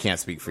do. I can't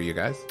speak for you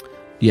guys.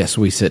 Yes,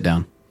 we sit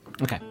down.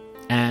 Okay.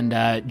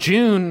 And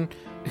June,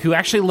 who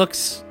actually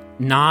looks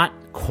not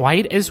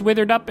quite as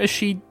withered up as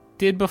she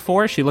did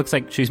before. She looks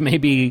like she's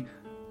maybe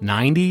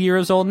 90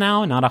 years old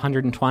now, not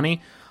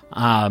 120.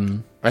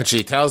 But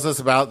she tells us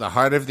about the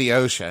heart of the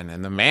ocean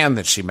and the man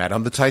that she met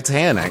on the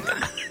Titanic.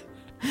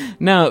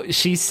 No,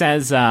 she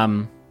says,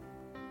 I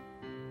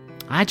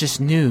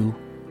just knew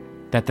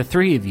that the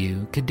three of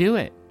you could do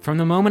it. From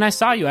the moment I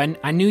saw you,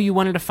 I knew you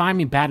wanted to find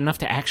me bad enough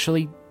to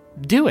actually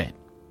do it.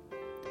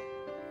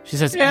 She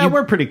says, yeah,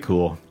 we're pretty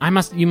cool.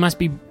 You must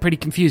be pretty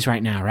confused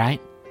right now,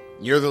 right?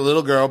 You're the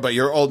little girl, but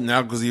you're old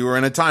now because you were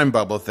in a time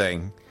bubble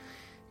thing.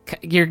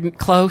 You're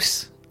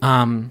close.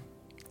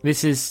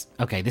 This is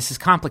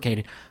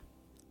complicated.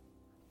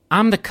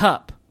 I'm the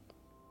cup.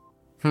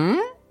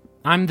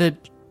 I'm the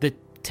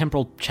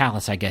temporal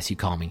chalice, I guess you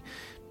call me.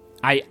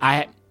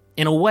 I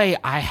in a way,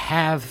 I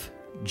have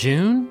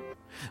June,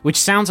 which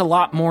sounds a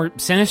lot more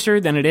sinister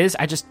than it is.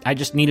 I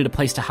just needed a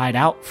place to hide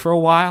out for a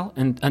while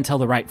until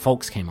the right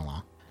folks came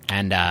along.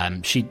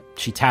 And she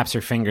taps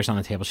her fingers on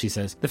the table. She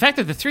says, "The fact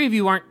that the three of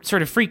you aren't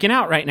sort of freaking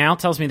out right now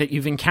tells me that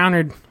you've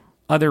encountered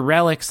other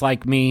relics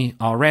like me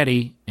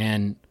already,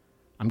 and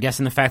I'm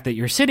guessing the fact that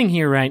you're sitting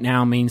here right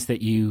now means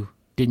that you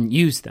didn't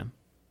use them."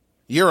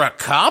 You're a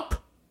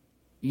cup?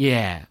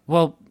 Yeah,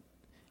 well,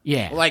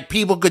 yeah. Like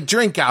people could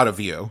drink out of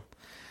you.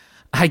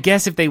 I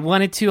guess if they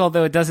wanted to,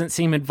 although it doesn't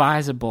seem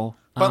advisable.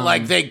 But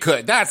like they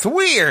could. That's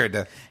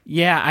weird.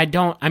 Yeah,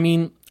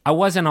 I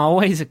wasn't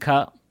always a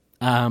cup,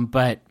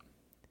 but...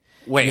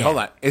 Wait, hold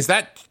on. Is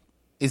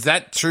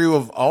that true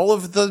of all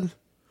of the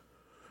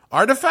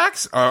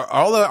artifacts? Are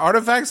all the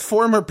artifacts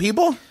former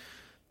people?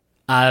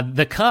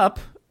 The cup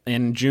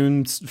in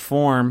June's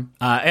form,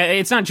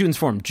 it's not June's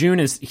form. June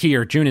is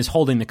here. June is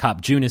holding the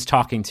cup. June is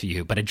talking to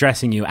you, but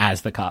addressing you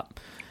as the cup.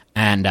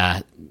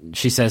 And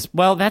she says,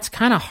 "Well, that's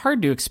kind of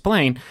hard to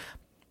explain.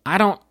 I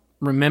don't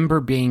remember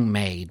being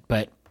made,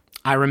 but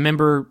I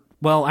remember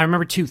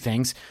two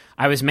things.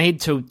 I was made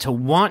to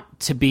want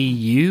to be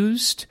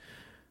used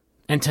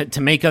and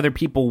to make other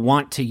people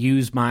want to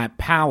use my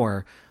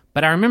power.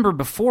 But I remember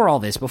before all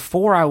this,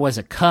 before I was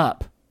a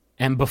cup,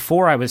 and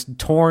before I was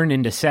torn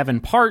into 7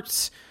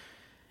 parts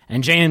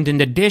and jammed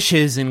into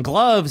dishes and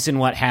gloves and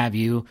what have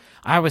you,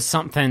 I was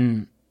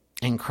something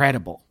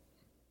incredible.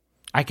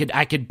 I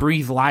could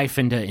breathe life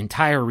into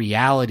entire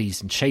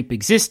realities and shape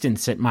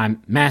existence at my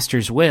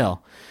master's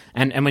will."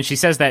 And when she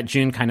says that,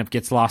 June kind of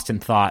gets lost in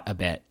thought a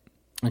bit.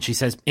 And she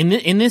says,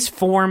 in this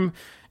form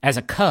as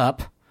a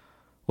cup,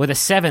 with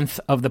 1/7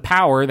 of the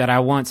power that I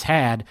once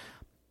had,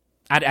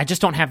 I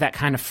just don't have that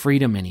kind of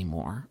freedom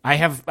anymore. I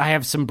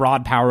have some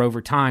broad power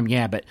over time,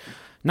 yeah, but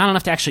not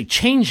enough to actually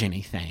change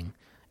anything.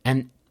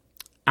 And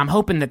I'm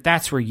hoping that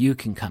that's where you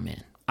can come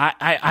in.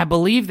 I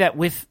believe that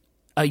with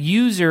a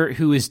user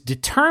who is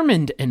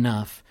determined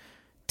enough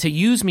to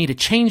use me to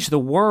change the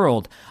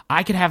world,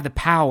 I could have the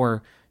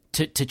power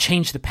to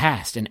change the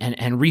past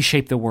and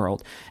reshape the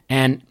world.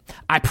 And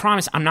I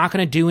promise I'm not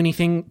going to do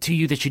anything to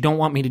you that you don't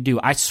want me to do.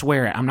 I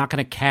swear it. I'm not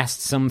going to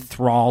cast some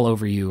thrall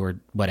over you or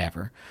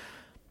whatever.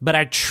 But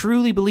I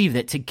truly believe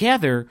that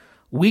together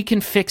we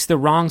can fix the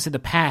wrongs of the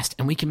past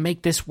and we can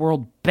make this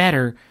world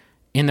better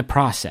in the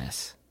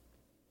process.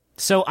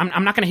 So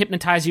I'm not going to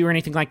hypnotize you or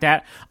anything like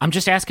that. I'm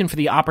just asking for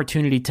the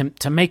opportunity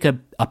to make a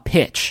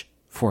pitch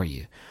for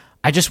you.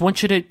 I just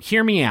want you to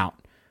hear me out,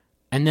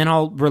 and then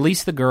I'll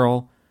release the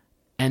girl,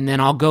 and then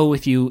I'll go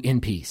with you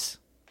in peace.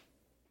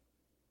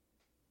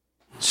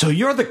 So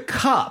you're the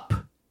cup.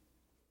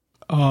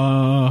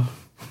 What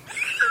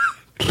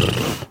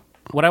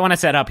I want to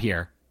set up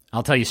here,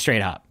 I'll tell you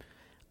straight up.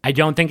 I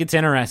don't think it's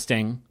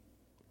interesting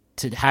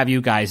to have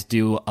you guys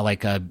do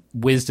a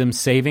wisdom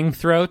saving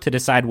throw to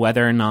decide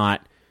whether or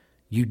not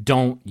you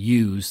don't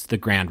use the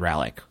Grand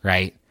Relic,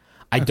 right?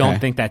 I don't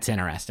think that's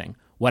interesting.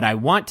 What I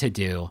want to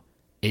do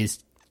is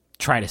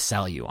try to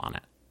sell you on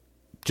it.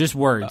 Just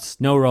words,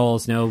 no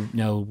rolls, no,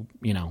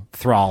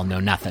 thrall, no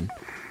nothing.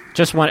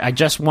 I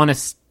just want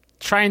to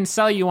try and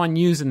sell you on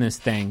using this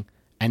thing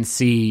and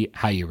see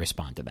how you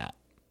respond to that.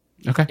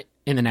 Okay.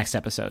 In the next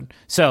episode.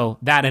 So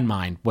that in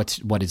mind,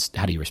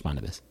 how do you respond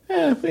to this?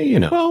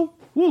 Well,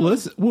 we'll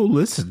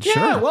listen. Yeah,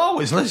 sure. we'll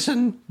always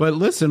listen. But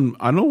listen,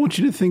 I don't want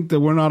you to think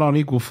that we're not on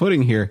equal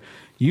footing here.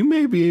 You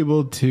may be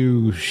able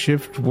to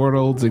shift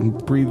worlds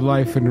and breathe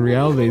life into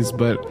realities,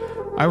 but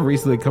I've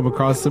recently come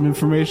across some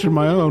information of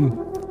my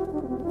own.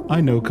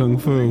 I know Kung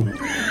Fu.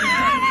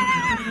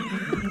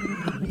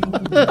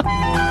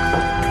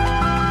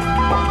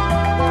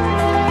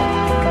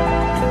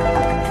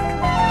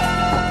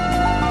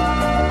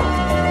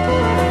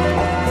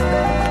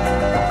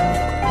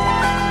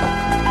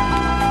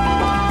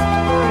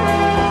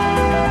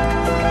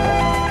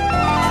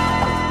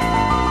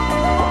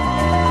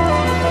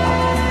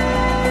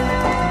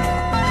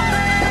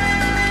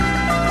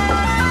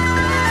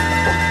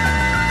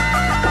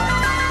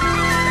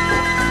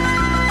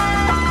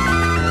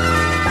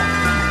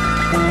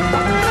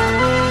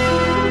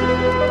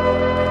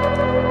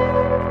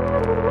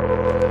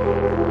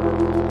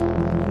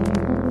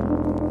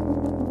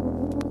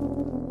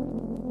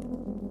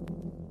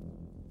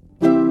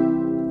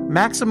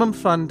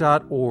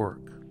 MaximumFun.org.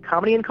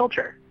 Comedy and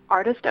culture.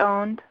 Artist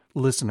owned.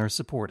 Listener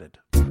supported.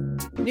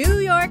 New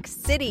York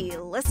City,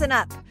 listen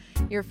up.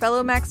 Your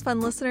fellow Max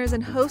Fun listeners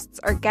and hosts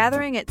are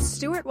gathering at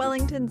Stuart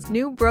Wellington's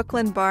new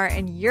Brooklyn bar,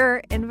 and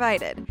you're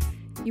invited.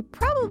 You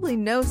probably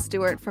know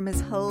Stuart from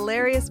his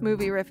hilarious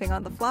movie riffing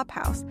on the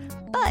Flophouse,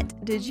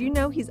 but did you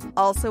know he's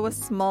also a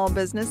small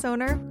business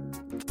owner?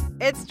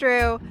 It's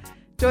true.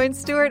 Join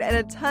Stuart and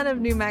a ton of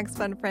new Max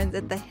Fun friends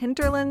at the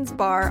Hinterlands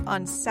Bar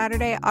on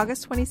Saturday,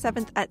 August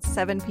 27th at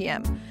 7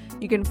 p.m.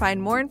 You can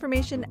find more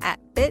information at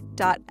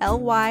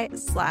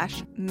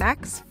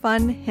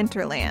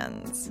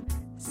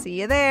bit.ly/MaxFunHinterlands. See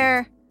you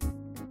there.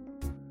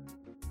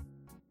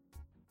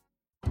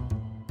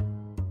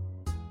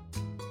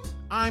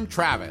 I'm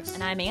Travis.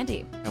 And I'm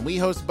Andy. And we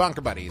host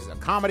Bunker Buddies, a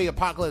comedy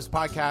apocalypse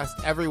podcast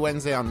every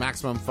Wednesday on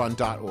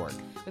MaximumFun.org.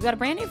 We've got a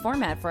brand new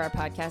format for our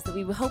podcast that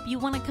we hope you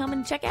want to come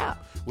and check out.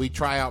 We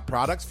try out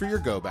products for your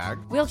go bag.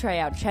 We'll try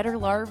out cheddar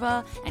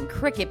larva and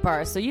cricket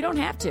bars so you don't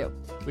have to.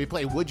 We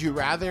play Would You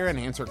Rather and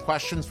answer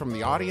questions from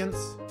the audience.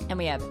 And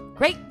we have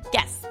great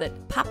guests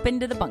that pop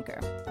into the bunker.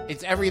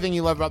 It's everything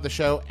you love about the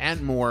show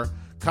and more.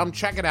 Come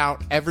check it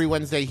out every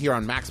Wednesday here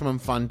on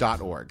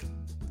MaximumFun.org.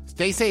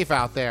 Stay safe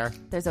out there.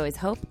 There's always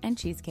hope and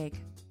cheesecake.